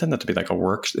doesn't have to be like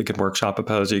it could workshop a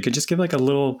pose, or you could just give like a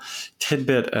little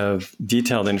tidbit of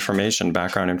detailed information,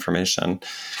 background information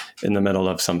in the middle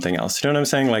of something else. You know what I'm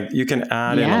saying? Like you can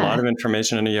add in a lot of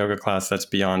information in a yoga class that's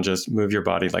beyond just move your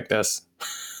body like this.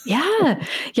 Yeah.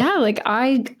 Like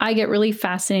I get really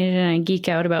fascinated and I geek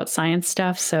out about science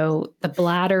stuff. So the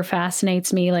bladder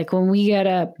fascinates me. Like when we get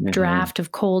a draft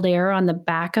of cold air on the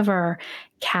back of our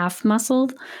calf muscle,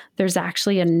 there's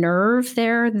actually a nerve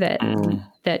there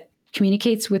that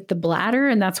communicates with the bladder.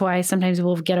 And that's why sometimes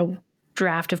we'll get a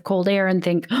draft of cold air and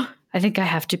think, oh, I think I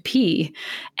have to pee.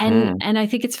 And I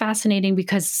think it's fascinating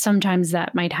because sometimes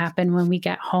that might happen when we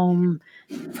get home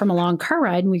from a long car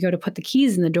ride and we go to put the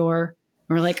keys in the door.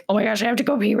 We're like, oh my gosh, I have to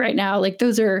go pee right now. Like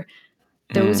those are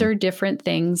different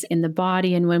things in the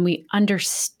body. And when we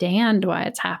understand why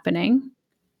it's happening,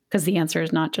 because the answer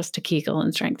is not just to Kegel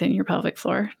and strengthen your pelvic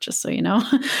floor, just so you know.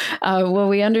 When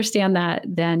we understand that,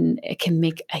 then it can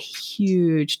make a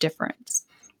huge difference.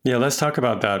 Yeah, let's talk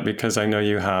about that because I know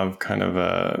you have kind of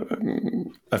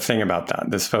a thing about that,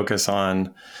 this focus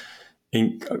on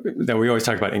that we always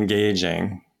talk about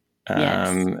engaging.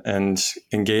 And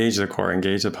engage the core,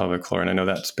 engage the pelvic floor. And I know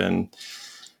that's been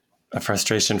a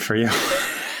frustration for you.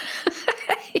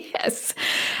 Yes.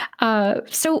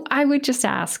 So I would just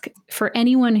ask for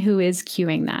anyone who is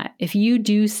cueing that, if you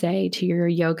do say to your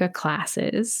yoga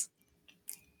classes,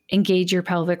 engage your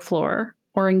pelvic floor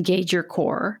or engage your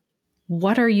core,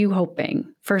 what are you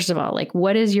hoping? First of all, like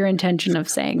what is your intention of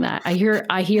saying that? I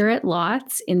hear it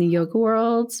lots in the yoga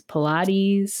world,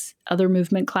 Pilates, other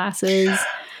movement classes.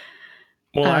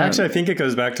 Well, actually, I think it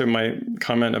goes back to my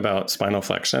comment about spinal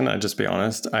flexion. I'll just be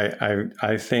honest.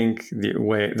 I think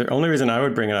the only reason I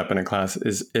would bring it up in a class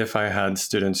is if I had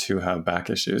students who have back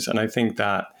issues. And I think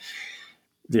that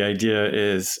the idea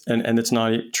is, and it's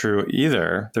not true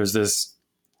either, there's this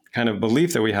kind of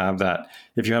belief that we have that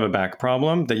if you have a back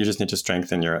problem, that you just need to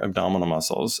strengthen your abdominal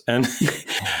muscles. And,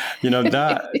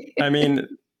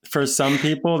 for some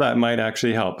people, that might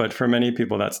actually help. But for many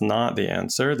people, that's not the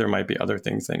answer. There might be other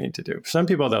things they need to do. For some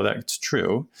people, though, that's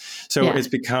true. So it's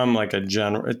become like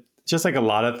just like a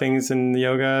lot of things in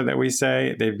yoga that we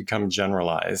say, they've become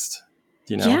generalized,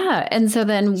 Yeah. And so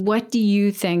then what do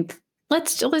you think?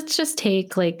 Let's just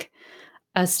take like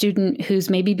a student who's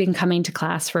maybe been coming to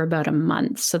class for about a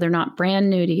month. So they're not brand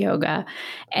new to yoga.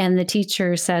 And the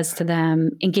teacher says to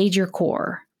them, engage your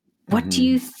core. What do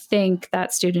you think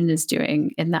that student is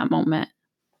doing in that moment?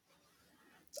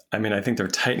 I mean, I think they're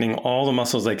tightening all the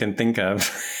muscles they can think of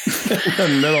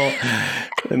in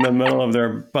the middle of their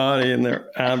body and their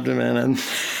abdomen. And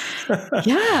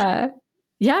Yeah.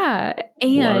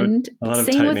 And a lot of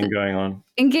tightening going on.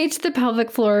 Engage the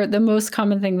pelvic floor. The most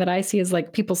common thing that I see is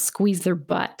like people squeeze their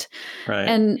butt. Right.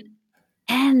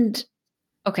 And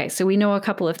okay, so we know a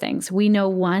couple of things. We know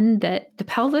one, that the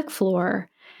pelvic floor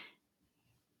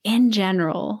in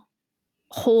general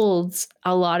holds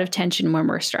a lot of tension when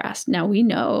we're stressed. Now we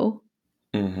know,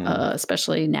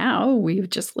 especially now, we've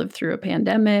just lived through a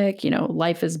pandemic,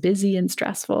 life is busy and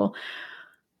stressful.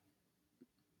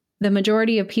 The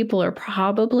majority of people are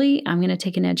probably, I'm going to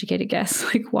take an educated guess,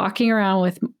 like walking around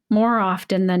with more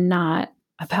often than not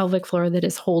a pelvic floor that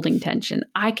is holding tension.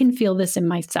 I can feel this in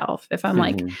myself. If I'm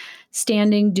like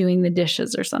standing doing the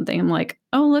dishes or something, I'm like,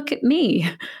 oh, look at me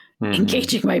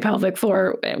engaging my pelvic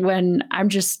floor when I'm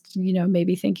just,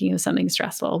 maybe thinking of something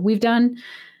stressful. We've done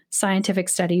scientific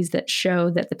studies that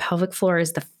show that the pelvic floor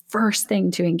is the first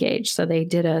thing to engage. So they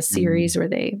did a series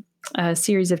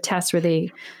of tests where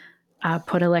they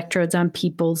put electrodes on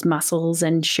people's muscles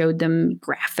and showed them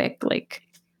graphic, like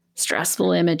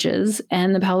stressful images.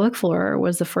 And the pelvic floor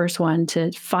was the first one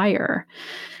to fire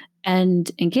and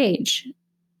engage.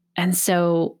 And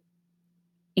so,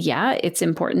 yeah, it's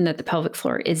important that the pelvic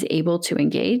floor is able to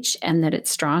engage and that it's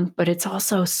strong, but it's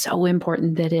also so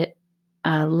important that it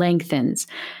lengthens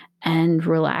and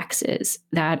relaxes.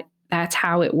 That's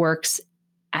how it works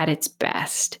at its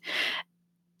best.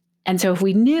 And so if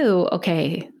we knew,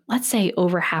 okay, let's say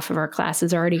over half of our class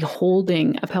is already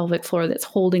holding a pelvic floor that's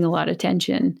holding a lot of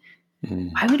tension,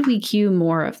 why would we cue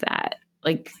more of that?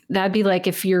 Like, that'd be like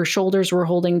if your shoulders were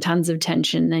holding tons of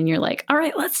tension, then you're like, all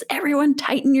right, let's everyone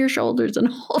tighten your shoulders and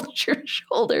hold your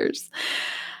shoulders.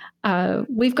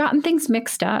 We've gotten things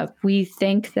mixed up. We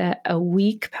think that a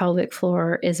weak pelvic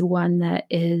floor is one that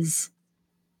is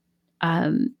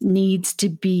needs to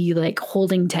be like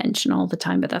holding tension all the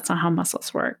time, but that's not how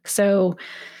muscles work. So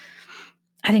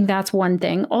I think that's one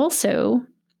thing. Also,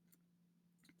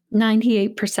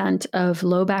 98% of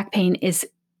low back pain is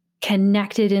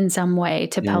connected in some way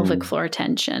to pelvic floor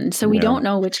tension. So we don't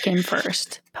know which came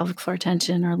first, pelvic floor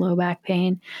tension or low back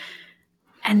pain.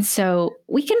 And so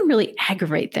we can really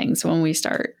aggravate things when we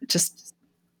start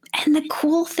and the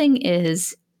cool thing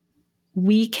is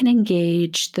we can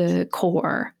engage the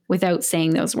core without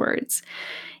saying those words.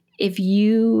 If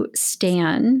you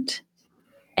stand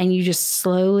and you just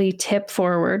slowly tip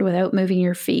forward without moving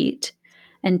your feet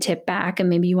and tip back, and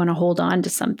maybe you want to hold on to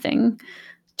something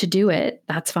to do it,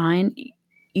 that's fine.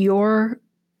 Your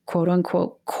quote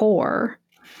unquote core,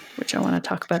 which I want to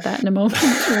talk about that in a moment,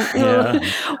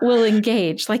 will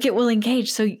engage. Like it will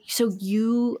engage. So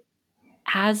you,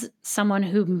 as someone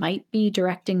who might be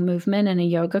directing movement in a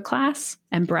yoga class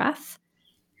and breath,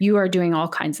 you are doing all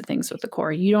kinds of things with the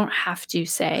core. You don't have to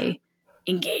say,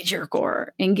 engage your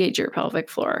core, engage your pelvic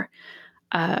floor.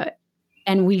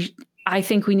 I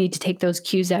think we need to take those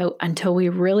cues out until we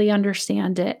really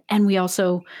understand it. And we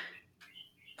also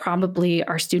probably,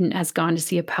 our student has gone to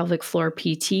see a pelvic floor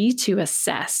PT to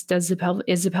assess, is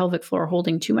the pelvic floor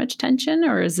holding too much tension,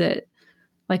 or is it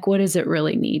like, what does it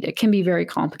really need? It can be very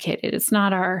complicated. It's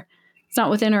not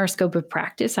within our scope of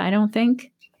practice, I don't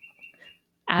think,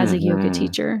 as a yoga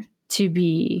teacher to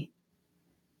be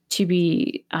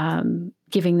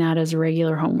giving that as a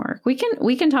regular homework. We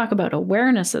can talk about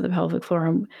awareness of the pelvic floor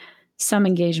and some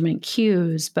engagement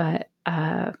cues, but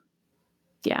I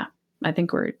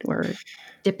think we're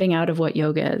dipping out of what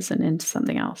yoga is and into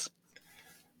something else.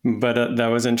 But that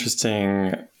was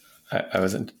interesting.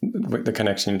 The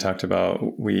connection you talked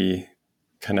about. We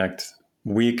connect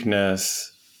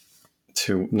weakness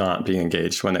to not being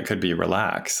engaged when it could be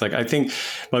relaxed. Like I think,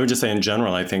 I would just say in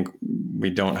general, I think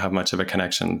we don't have much of a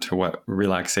connection to what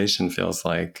relaxation feels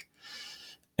like.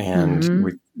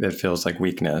 And it feels like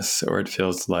weakness, or it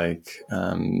feels like,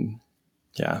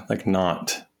 like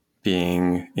not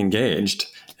being engaged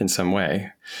in some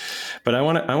way. But I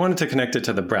wanted to connect it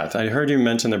to the breath. I heard you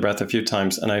mention the breath a few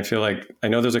times, and I feel like I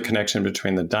know there's a connection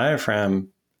between the diaphragm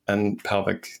and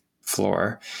pelvic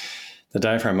floor, the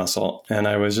diaphragm muscle. And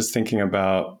I was just thinking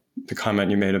about the comment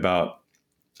you made about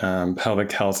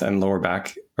pelvic health and lower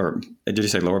back, or did you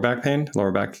say lower back pain,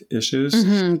 lower back issues?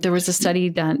 There was a study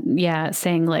done,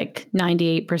 saying like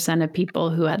 98% of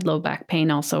people who had low back pain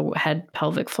also had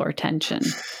pelvic floor tension.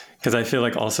 Because I feel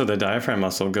like also the diaphragm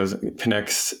muscle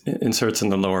inserts in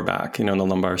the lower back, in the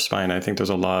lumbar spine. I think there's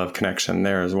a lot of connection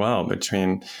there as well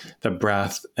between the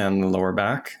breath and the lower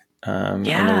back and the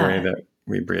way that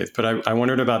we breathe. But I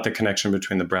wondered about the connection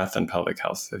between the breath and pelvic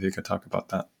health, if you could talk about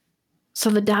that. So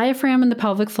the diaphragm and the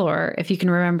pelvic floor, if you can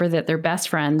remember that they're best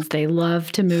friends, they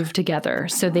love to move together.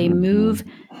 So they move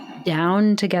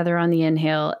down together on the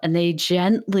inhale, and they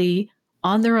gently,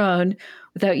 on their own,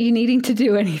 without you needing to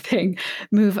do anything,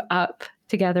 move up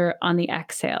together on the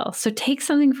exhale. So take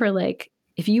something for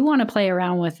if you want to play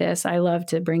around with this, I love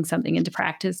to bring something into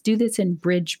practice. Do this in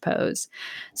bridge pose.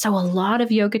 So a lot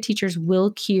of yoga teachers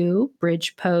will cue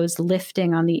bridge pose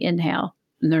lifting on the inhale.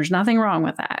 And there's nothing wrong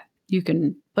with that. You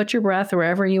can put your breath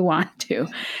wherever you want to,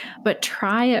 but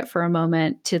try it for a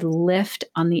moment to lift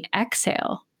on the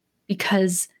exhale,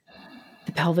 because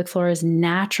the pelvic floor is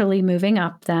naturally moving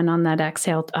up then on that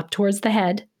exhale up towards the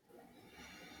head.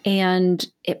 And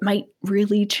it might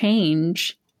really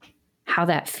change how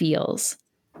that feels.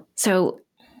 So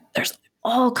there's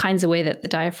all kinds of way that the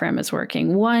diaphragm is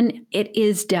working. One, it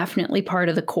is definitely part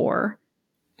of the core.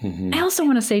 I also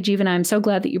want to say, Jeevana, I'm so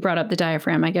glad that you brought up the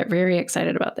diaphragm. I get very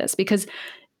excited about this because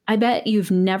I bet you've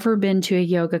never been to a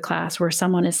yoga class where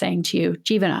someone is saying to you,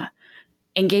 Jeevana,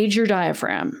 engage your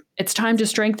diaphragm. It's time to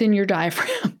strengthen your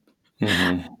diaphragm.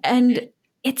 And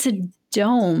it's a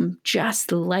dome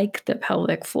just like the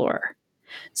pelvic floor.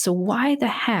 So why the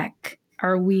heck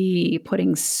are we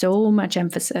putting so much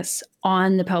emphasis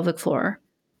on the pelvic floor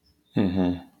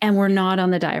and we're not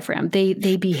on the diaphragm? They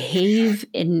behave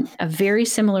in a very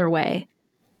similar way,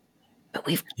 but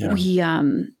we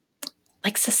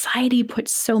like society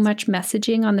puts so much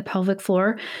messaging on the pelvic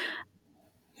floor.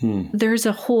 There's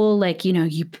a whole like, you know,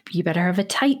 you better have a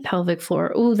tight pelvic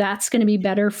floor. Oh, that's going to be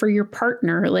better for your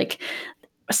partner. Like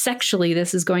sexually,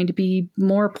 this is going to be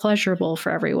more pleasurable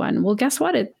for everyone. Well, guess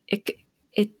what?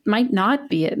 It might not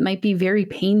be. It might be very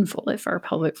painful if our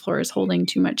pelvic floor is holding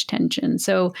too much tension.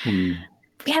 So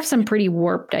we have some pretty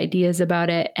warped ideas about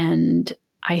it. And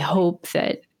I hope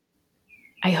that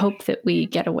we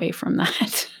get away from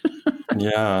that.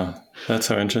 Yeah, that's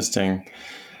so interesting.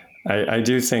 I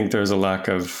do think there's a lack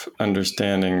of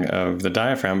understanding of the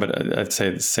diaphragm, but I'd say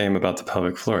the same about the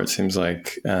pelvic floor. It seems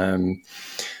like,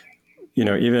 you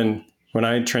know, even when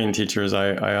I train teachers,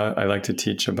 I like to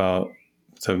teach about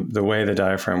the way the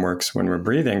diaphragm works when we're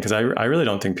breathing, because I really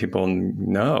don't think people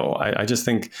know. I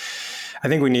think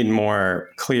we need more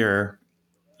clear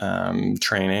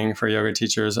training for yoga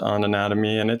teachers on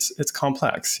anatomy, and it's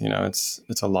complex. You know,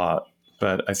 it's a lot,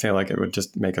 but I feel like it would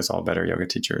just make us all better yoga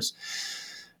teachers.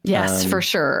 Yes, for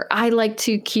sure. I like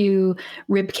to cue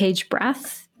rib cage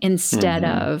breath instead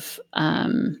of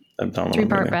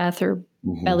three-part breath or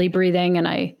belly breathing. And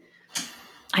I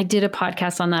did a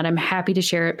podcast on that. I'm happy to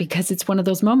share it because it's one of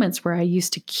those moments where I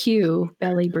used to cue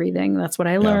belly breathing. That's what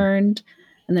I learned.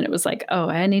 And then it was like, oh,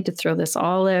 I need to throw this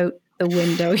all out the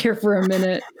window here for a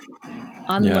minute,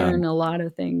 unlearn a lot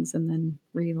of things and then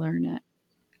relearn it.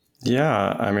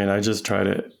 Yeah. I mean, I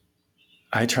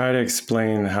try to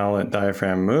explain how that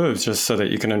diaphragm moves just so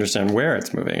that you can understand where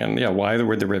it's moving and why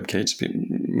would the rib cage be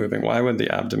moving? Why would the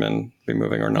abdomen be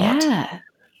moving or not? Yeah.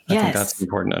 I think that's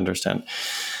important to understand.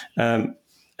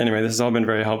 Anyway, this has all been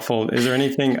very helpful. Is there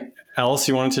anything else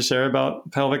you wanted to share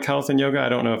about pelvic health and yoga? I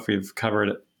don't know if we've covered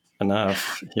it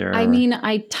enough here. I mean,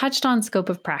 I touched on scope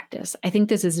of practice. I think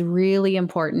this is really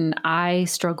important. I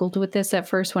struggled with this at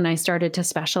first when I started to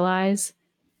specialize.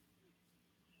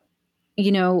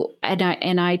 You know,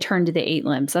 and I turn to the 8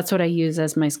 limbs. That's what I use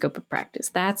as my scope of practice.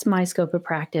 That's my scope of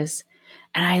practice.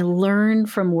 And I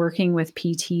learned from working with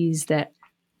PTs that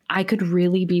I could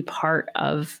really be part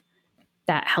of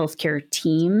that healthcare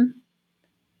team.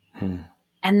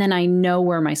 And then I know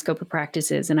where my scope of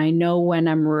practice is. And I know when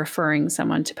I'm referring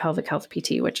someone to pelvic health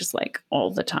PT, which is like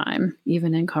all the time,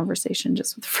 even in conversation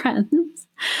just with friends.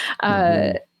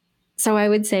 So I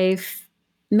would say,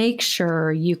 make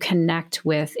sure you connect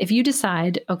with, if you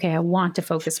decide, okay, I want to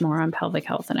focus more on pelvic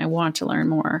health and I want to learn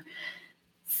more,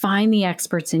 find the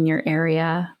experts in your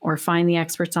area or find the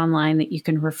experts online that you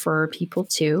can refer people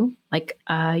to. Like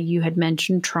you had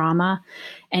mentioned trauma.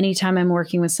 Anytime I'm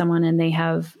working with someone and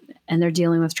they're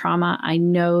dealing with trauma, I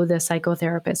know the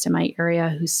psychotherapist in my area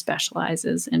who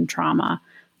specializes in trauma.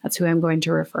 That's who I'm going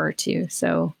to refer to.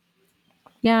 So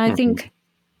yeah, I think,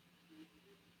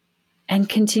 and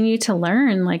continue to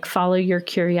learn, like follow your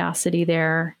curiosity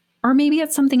there. Or maybe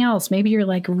it's something else. Maybe you're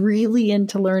like really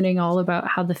into learning all about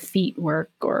how the feet work,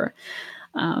 or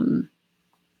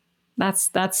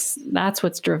that's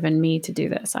what's driven me to do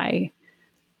this. I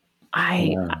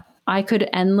could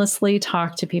endlessly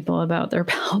talk to people about their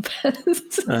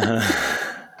pelvis.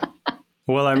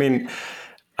 Well, I mean,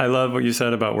 I love what you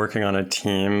said about working on a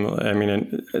team. I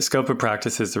mean, scope of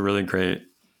practice is a really great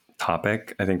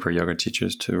topic, I think, for yoga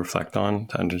teachers to reflect on,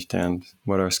 to understand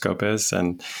what our scope is.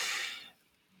 And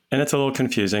it's a little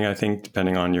confusing, I think,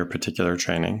 depending on your particular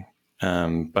training.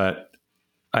 But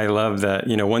I love that,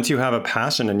 you know, once you have a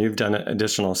passion and you've done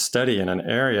additional study in an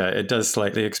area, it does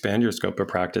slightly expand your scope of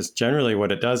practice. Generally,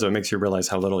 what it does, it makes you realize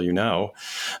how little you know.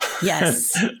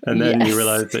 Yes. And then you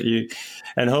realize that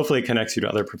and hopefully connects you to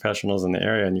other professionals in the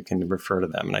area and you can refer to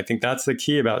them. And I think that's the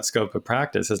key about scope of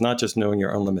practice, is not just knowing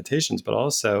your own limitations, but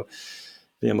also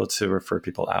being able to refer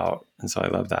people out. And so I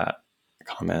love that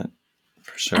comment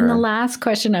for sure. And the last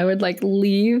question I would like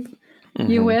leave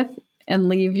you with and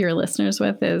leave your listeners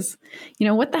with is, you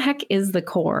know, what the heck is the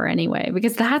core anyway?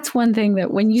 Because that's one thing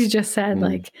that when you just said,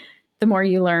 like, the more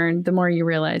you learn, the more you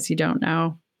realize you don't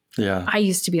know. Yeah. I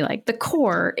used to be like, the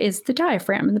core is the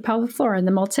diaphragm and the pelvic floor and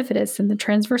the multifidus and the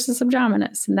transversus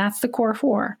abdominis. And that's the core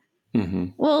 4.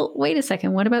 Well, wait a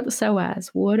second. What about the psoas?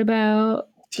 What about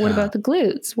the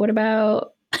glutes? What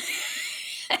about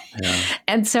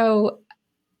And so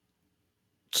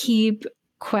keep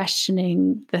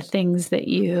questioning the things that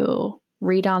you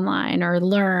read online or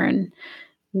learn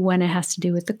when it has to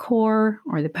do with the core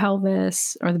or the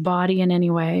pelvis or the body in any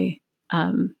way.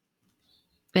 And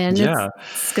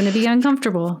it's going to be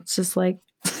uncomfortable. It's just like.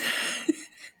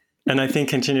 And I think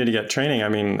continue to get training. I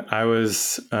mean, I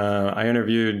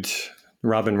interviewed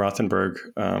Robin Rothenberg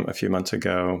a few months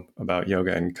ago about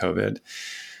yoga and COVID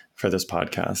for this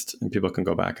podcast, and people can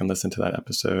go back and listen to that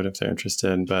episode if they're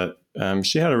interested. But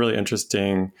she had a really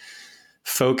interesting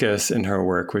focus in her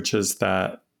work, which is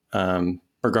that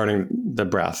regarding the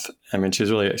breath. I mean,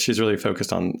 she's really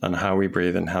focused on how we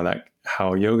breathe and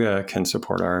how yoga can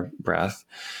support our breath,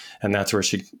 and that's how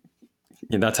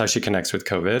she connects with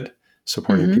COVID,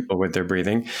 supporting people with their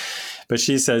breathing. But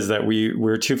she says that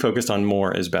we're too focused on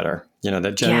more is better.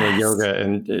 That generally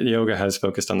yoga has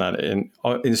focused on that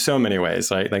in so many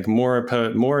ways, like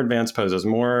more advanced poses,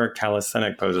 more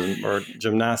calisthenic poses, or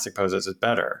gymnastic poses is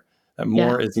better. That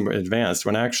more is advanced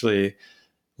when actually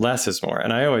less is more.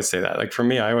 And I always say that. Like for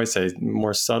me, I always say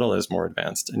more subtle is more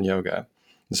advanced in yoga.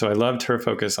 And so I loved her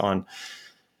focus on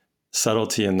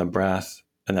subtlety in the breath,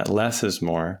 and that less is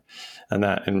more. And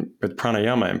that with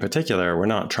pranayama in particular, we're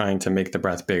not trying to make the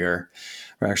breath bigger.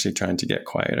 We're actually trying to get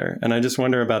quieter. And I just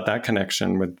wonder about that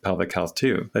connection with pelvic health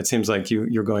too. It seems like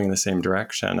you're going in the same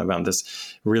direction about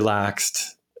this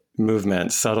relaxed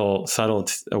movement, subtle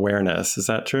awareness. Is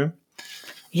that true?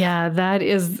 Yeah, that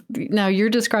is. Now you're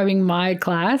describing my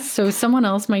class. So someone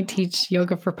else might teach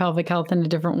yoga for pelvic health in a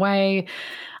different way.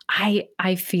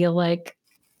 I feel like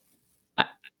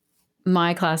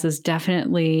my class is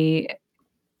definitely,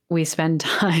 we spend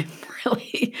time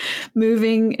really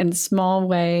moving in small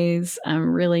ways,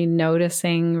 really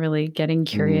noticing, really getting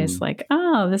curious, like,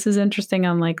 oh, this is interesting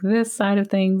on like this side of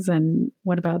things. And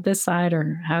what about this side?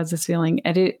 Or how's this feeling?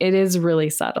 And it is really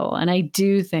subtle. And I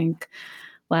do think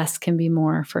less can be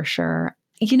more for sure.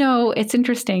 It's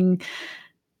interesting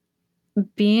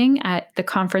being at the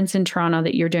conference in Toronto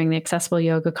that you're doing, the Accessible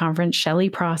Yoga Conference. Shelley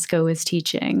Prosko is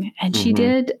teaching, and she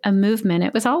did a movement.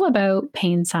 It was all about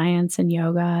pain science and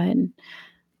yoga, and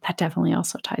that definitely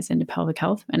also ties into pelvic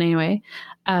health. But anyway,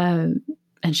 and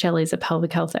Shelley's a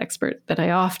pelvic health expert that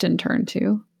I often turn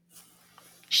to.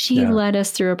 She led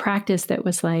us through a practice that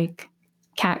was like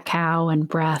cat-cow and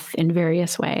breath in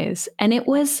various ways. And it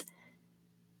was,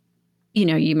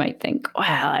 you might think, well,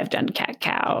 I've done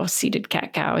cat-cow, seated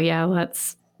cat-cow. Yeah,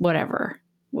 that's whatever.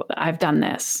 I've done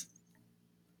this.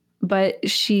 But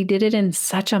she did it in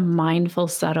such a mindful,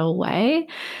 subtle way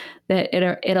that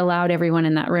it allowed everyone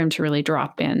in that room to really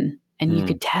drop in. And you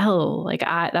could tell, like,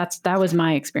 that was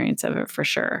my experience of it for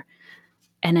sure.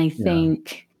 And I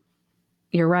think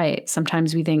you're right.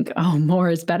 Sometimes we think, oh, more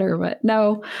is better. But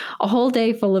no, a whole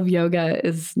day full of yoga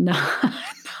is not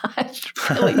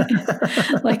really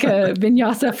like a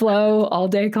vinyasa flow all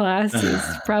day class is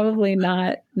probably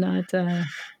not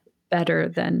better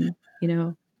than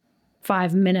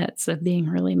 5 minutes of being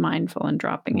really mindful and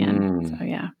dropping in. So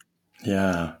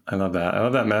I love that. I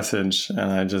love that message,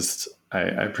 and I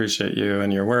appreciate you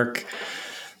and your work.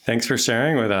 Thanks for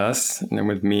sharing with us and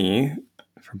with me,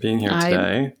 for being here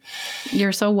today.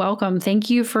 You're so welcome. Thank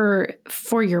you for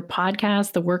your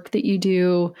podcast, the work that you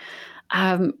do.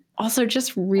 Also,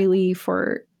 just really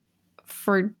for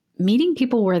meeting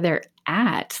people where they're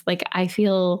at. Like, I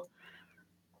feel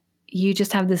you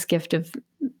just have this gift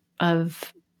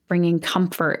of bringing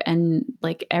comfort, and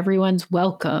like everyone's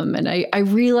welcome. And I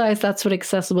realize that's what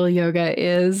accessible yoga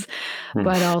is,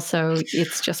 but also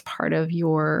it's just part of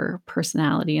your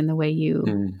personality and the way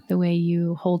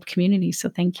you hold community. So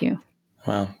thank you.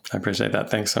 Wow. I appreciate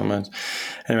that. Thanks so much.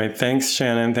 Anyway, thanks,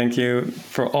 Shannon. Thank you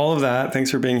for all of that.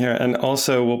 Thanks for being here. And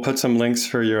also we'll put some links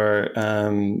for your,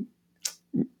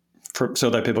 so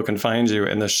that people can find you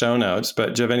in the show notes.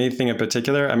 But do you have anything in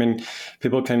particular? I mean,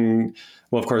 people can,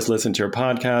 of course, listen to your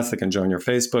podcast. They can join your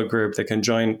Facebook group. They can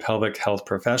join Pelvic Health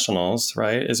Professionals,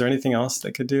 right? Is there anything else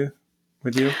they could do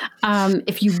with you?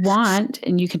 If you want,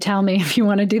 and you can tell me if you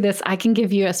want to do this, I can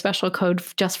give you a special code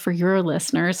just for your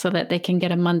listeners so that they can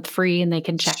get a month free and they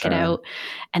can check it out,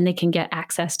 and they can get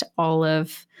access to all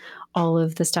of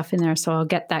the stuff in there. So I'll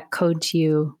get that code to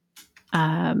you.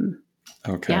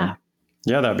 Okay.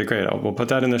 Yeah, that'd be great. We'll put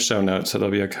that in the show notes. So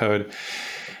there'll be a code.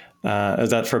 Is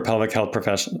that for pelvic health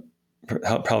professionals?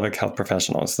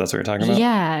 That's what you're talking about?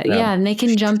 Yeah. And they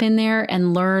can jump in there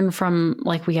and learn from,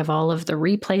 like, we have all of the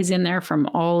replays in there from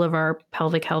all of our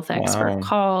pelvic health expert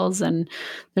calls. And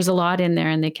there's a lot in there,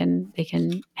 and they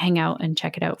can hang out and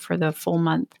check it out for the full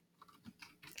month.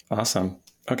 Awesome.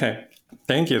 Okay.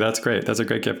 Thank you. That's great. That's a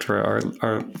great gift for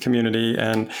our community.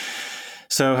 And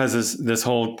so has this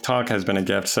whole talk has been a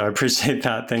gift. So I appreciate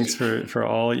that. Thanks for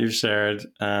all you've shared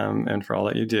and for all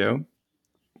that you do.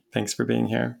 Thanks for being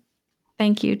here.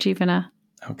 Thank you, Jeevana.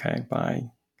 Okay.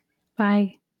 Bye.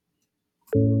 Bye.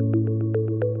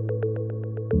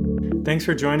 Thanks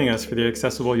for joining us for the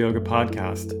Accessible Yoga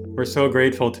Podcast. We're so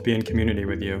grateful to be in community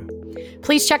with you.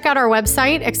 Please check out our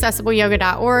website,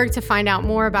 accessibleyoga.org, to find out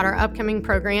more about our upcoming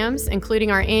programs,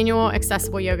 including our annual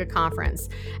Accessible Yoga Conference.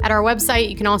 At our website,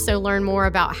 you can also learn more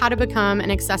about how to become an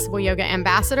Accessible Yoga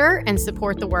ambassador and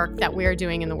support the work that we are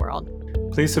doing in the world.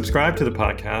 Please subscribe to the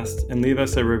podcast and leave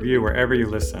us a review wherever you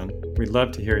listen. We'd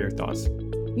love to hear your thoughts.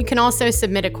 You can also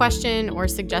submit a question or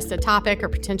suggest a topic or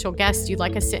potential guest you'd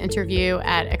like us to interview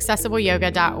at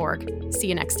accessibleyoga.org. See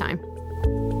you next time.